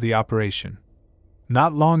start of the operation.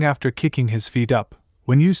 Not long after kicking his feet up,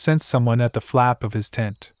 Wen Yu sensed someone at the flap of his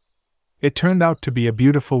tent. It turned out to be a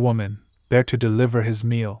beautiful woman, there to deliver his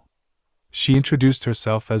meal. She introduced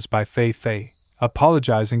herself as Bai Fei Fei,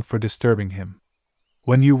 apologizing for disturbing him.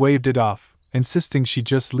 Wen Yu waved it off, insisting she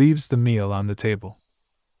just leaves the meal on the table.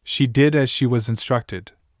 She did as she was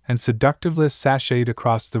instructed, and seductively sashayed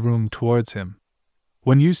across the room towards him.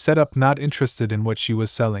 Wen Yu sat up, not interested in what she was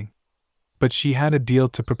selling. But she had a deal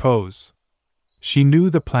to propose. She knew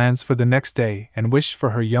the plans for the next day and wished for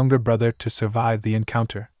her younger brother to survive the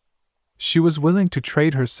encounter. She was willing to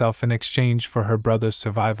trade herself in exchange for her brother's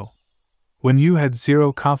survival. Wen Yu had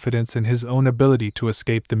zero confidence in his own ability to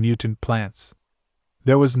escape the mutant plants.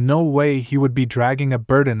 There was no way he would be dragging a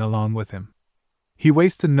burden along with him. He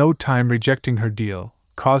wasted no time rejecting her deal,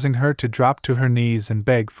 causing her to drop to her knees and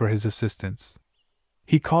beg for his assistance.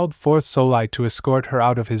 He called forth Solai to escort her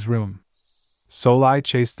out of his room. Solai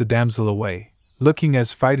chased the damsel away, looking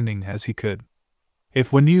as frightening as he could.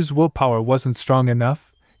 If Wen Yu's willpower wasn't strong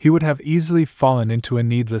enough, he would have easily fallen into a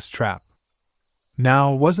needless trap.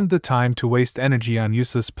 Now wasn't the time to waste energy on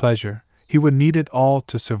useless pleasure, he would need it all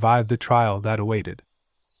to survive the trial that awaited.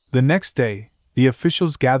 The next day, the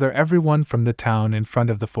officials gathered everyone from the town in front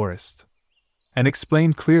of the forest and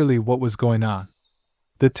explained clearly what was going on.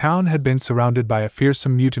 The town had been surrounded by a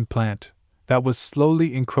fearsome mutant plant that was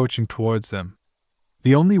slowly encroaching towards them.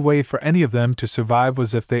 The only way for any of them to survive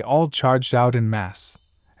was if they all charged out en masse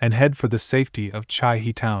and head for the safety of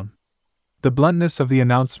Chai-He town. The bluntness of the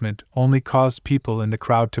announcement only caused people in the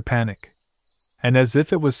crowd to panic. And as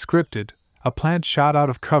if it was scripted, a plant shot out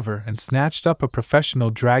of cover and snatched up a professional,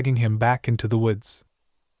 dragging him back into the woods.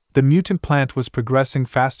 The mutant plant was progressing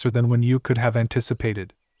faster than Wen Yu could have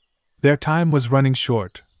anticipated. Their time was running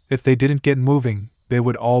short. If they didn't get moving, they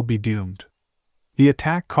would all be doomed. The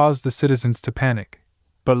attack caused the citizens to panic,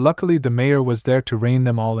 but luckily the mayor was there to rein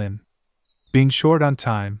them all in. Being short on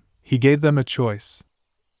time, he gave them a choice.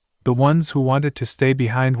 The ones who wanted to stay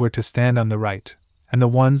behind were to stand on the right, and the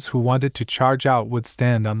ones who wanted to charge out would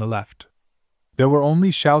stand on the left. There were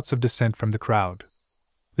only shouts of dissent from the crowd.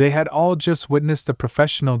 They had all just witnessed a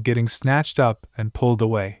professional getting snatched up and pulled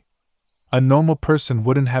away. A normal person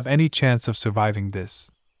wouldn't have any chance of surviving this.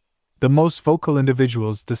 The most vocal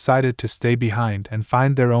individuals decided to stay behind and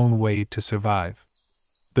find their own way to survive.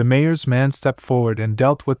 The mayor's man stepped forward and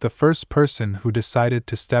dealt with the first person who decided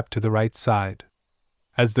to step to the right side.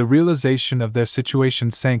 As the realization of their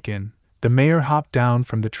situation sank in, the mayor hopped down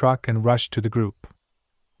from the truck and rushed to the group.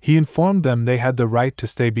 He informed them they had the right to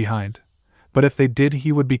stay behind, but if they did,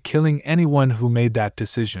 he would be killing anyone who made that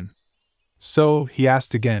decision. So, he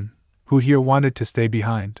asked again, who here wanted to stay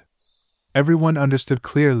behind? Everyone understood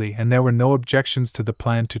clearly, and there were no objections to the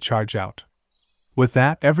plan to charge out. With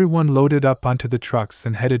that, everyone loaded up onto the trucks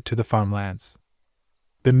and headed to the farmlands.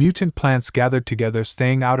 The mutant plants gathered together,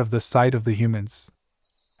 staying out of the sight of the humans.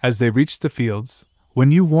 As they reached the fields,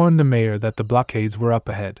 Wen Yu warned the mayor that the blockades were up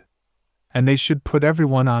ahead, and they should put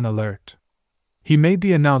everyone on alert. He made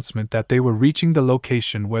the announcement that they were reaching the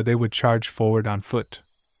location where they would charge forward on foot.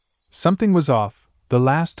 Something was off. The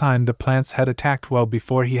last time the plants had attacked well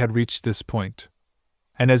before he had reached this point.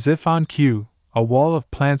 And as if on cue, a wall of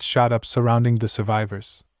plants shot up surrounding the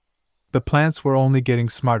survivors. The plants were only getting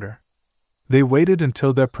smarter. They waited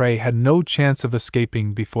until their prey had no chance of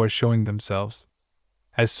escaping before showing themselves.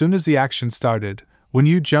 As soon as the action started, Wen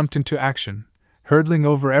Yu jumped into action, hurdling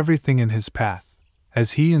over everything in his path,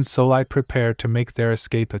 as he and Solai prepared to make their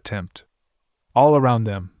escape attempt. All around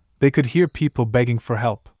them, they could hear people begging for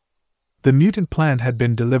help. The mutant plant had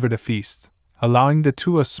been delivered a feast, allowing the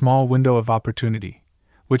two a small window of opportunity,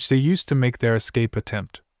 which they used to make their escape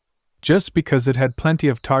attempt. Just because it had plenty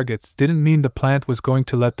of targets didn't mean the plant was going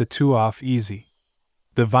to let the two off easy.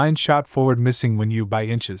 The vine shot forward, missing Wen Yu by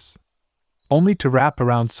inches, only to wrap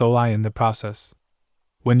around Solai in the process.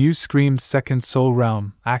 Wen Yu screamed, "Second Soul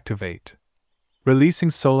Realm, activate!" releasing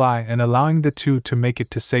Solai and allowing the two to make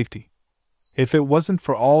it to safety. If it wasn't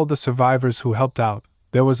for all the survivors who helped out,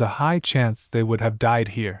 there was a high chance they would have died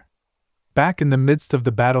here. Back in the midst of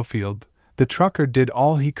the battlefield, the trucker did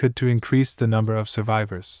all he could to increase the number of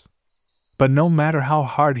survivors. But no matter how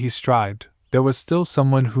hard he strived, there was still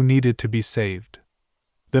someone who needed to be saved.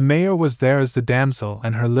 The mayor was there as the damsel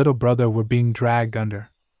and her little brother were being dragged under.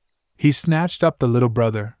 He snatched up the little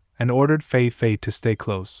brother and ordered Fei Fei to stay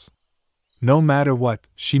close. No matter what,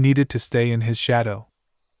 she needed to stay in his shadow.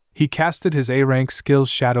 He casted his A-rank skill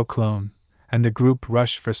Shadow Clone, and the group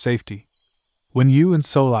rushed for safety. Wen Yu and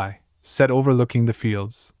Solai sat overlooking the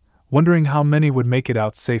fields, wondering how many would make it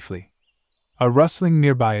out safely. A rustling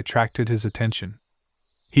nearby attracted his attention.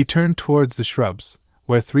 He turned towards the shrubs,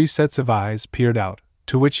 where 3 sets of eyes peered out,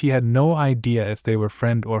 to which he had no idea if they were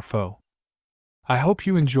friend or foe. I hope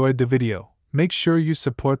you enjoyed the video. Make sure you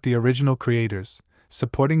support the original creators.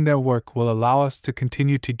 Supporting their work will allow us to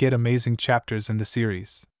continue to get amazing chapters in the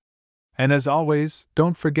series. And as always,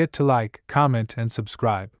 don't forget to like, comment, and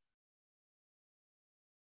subscribe.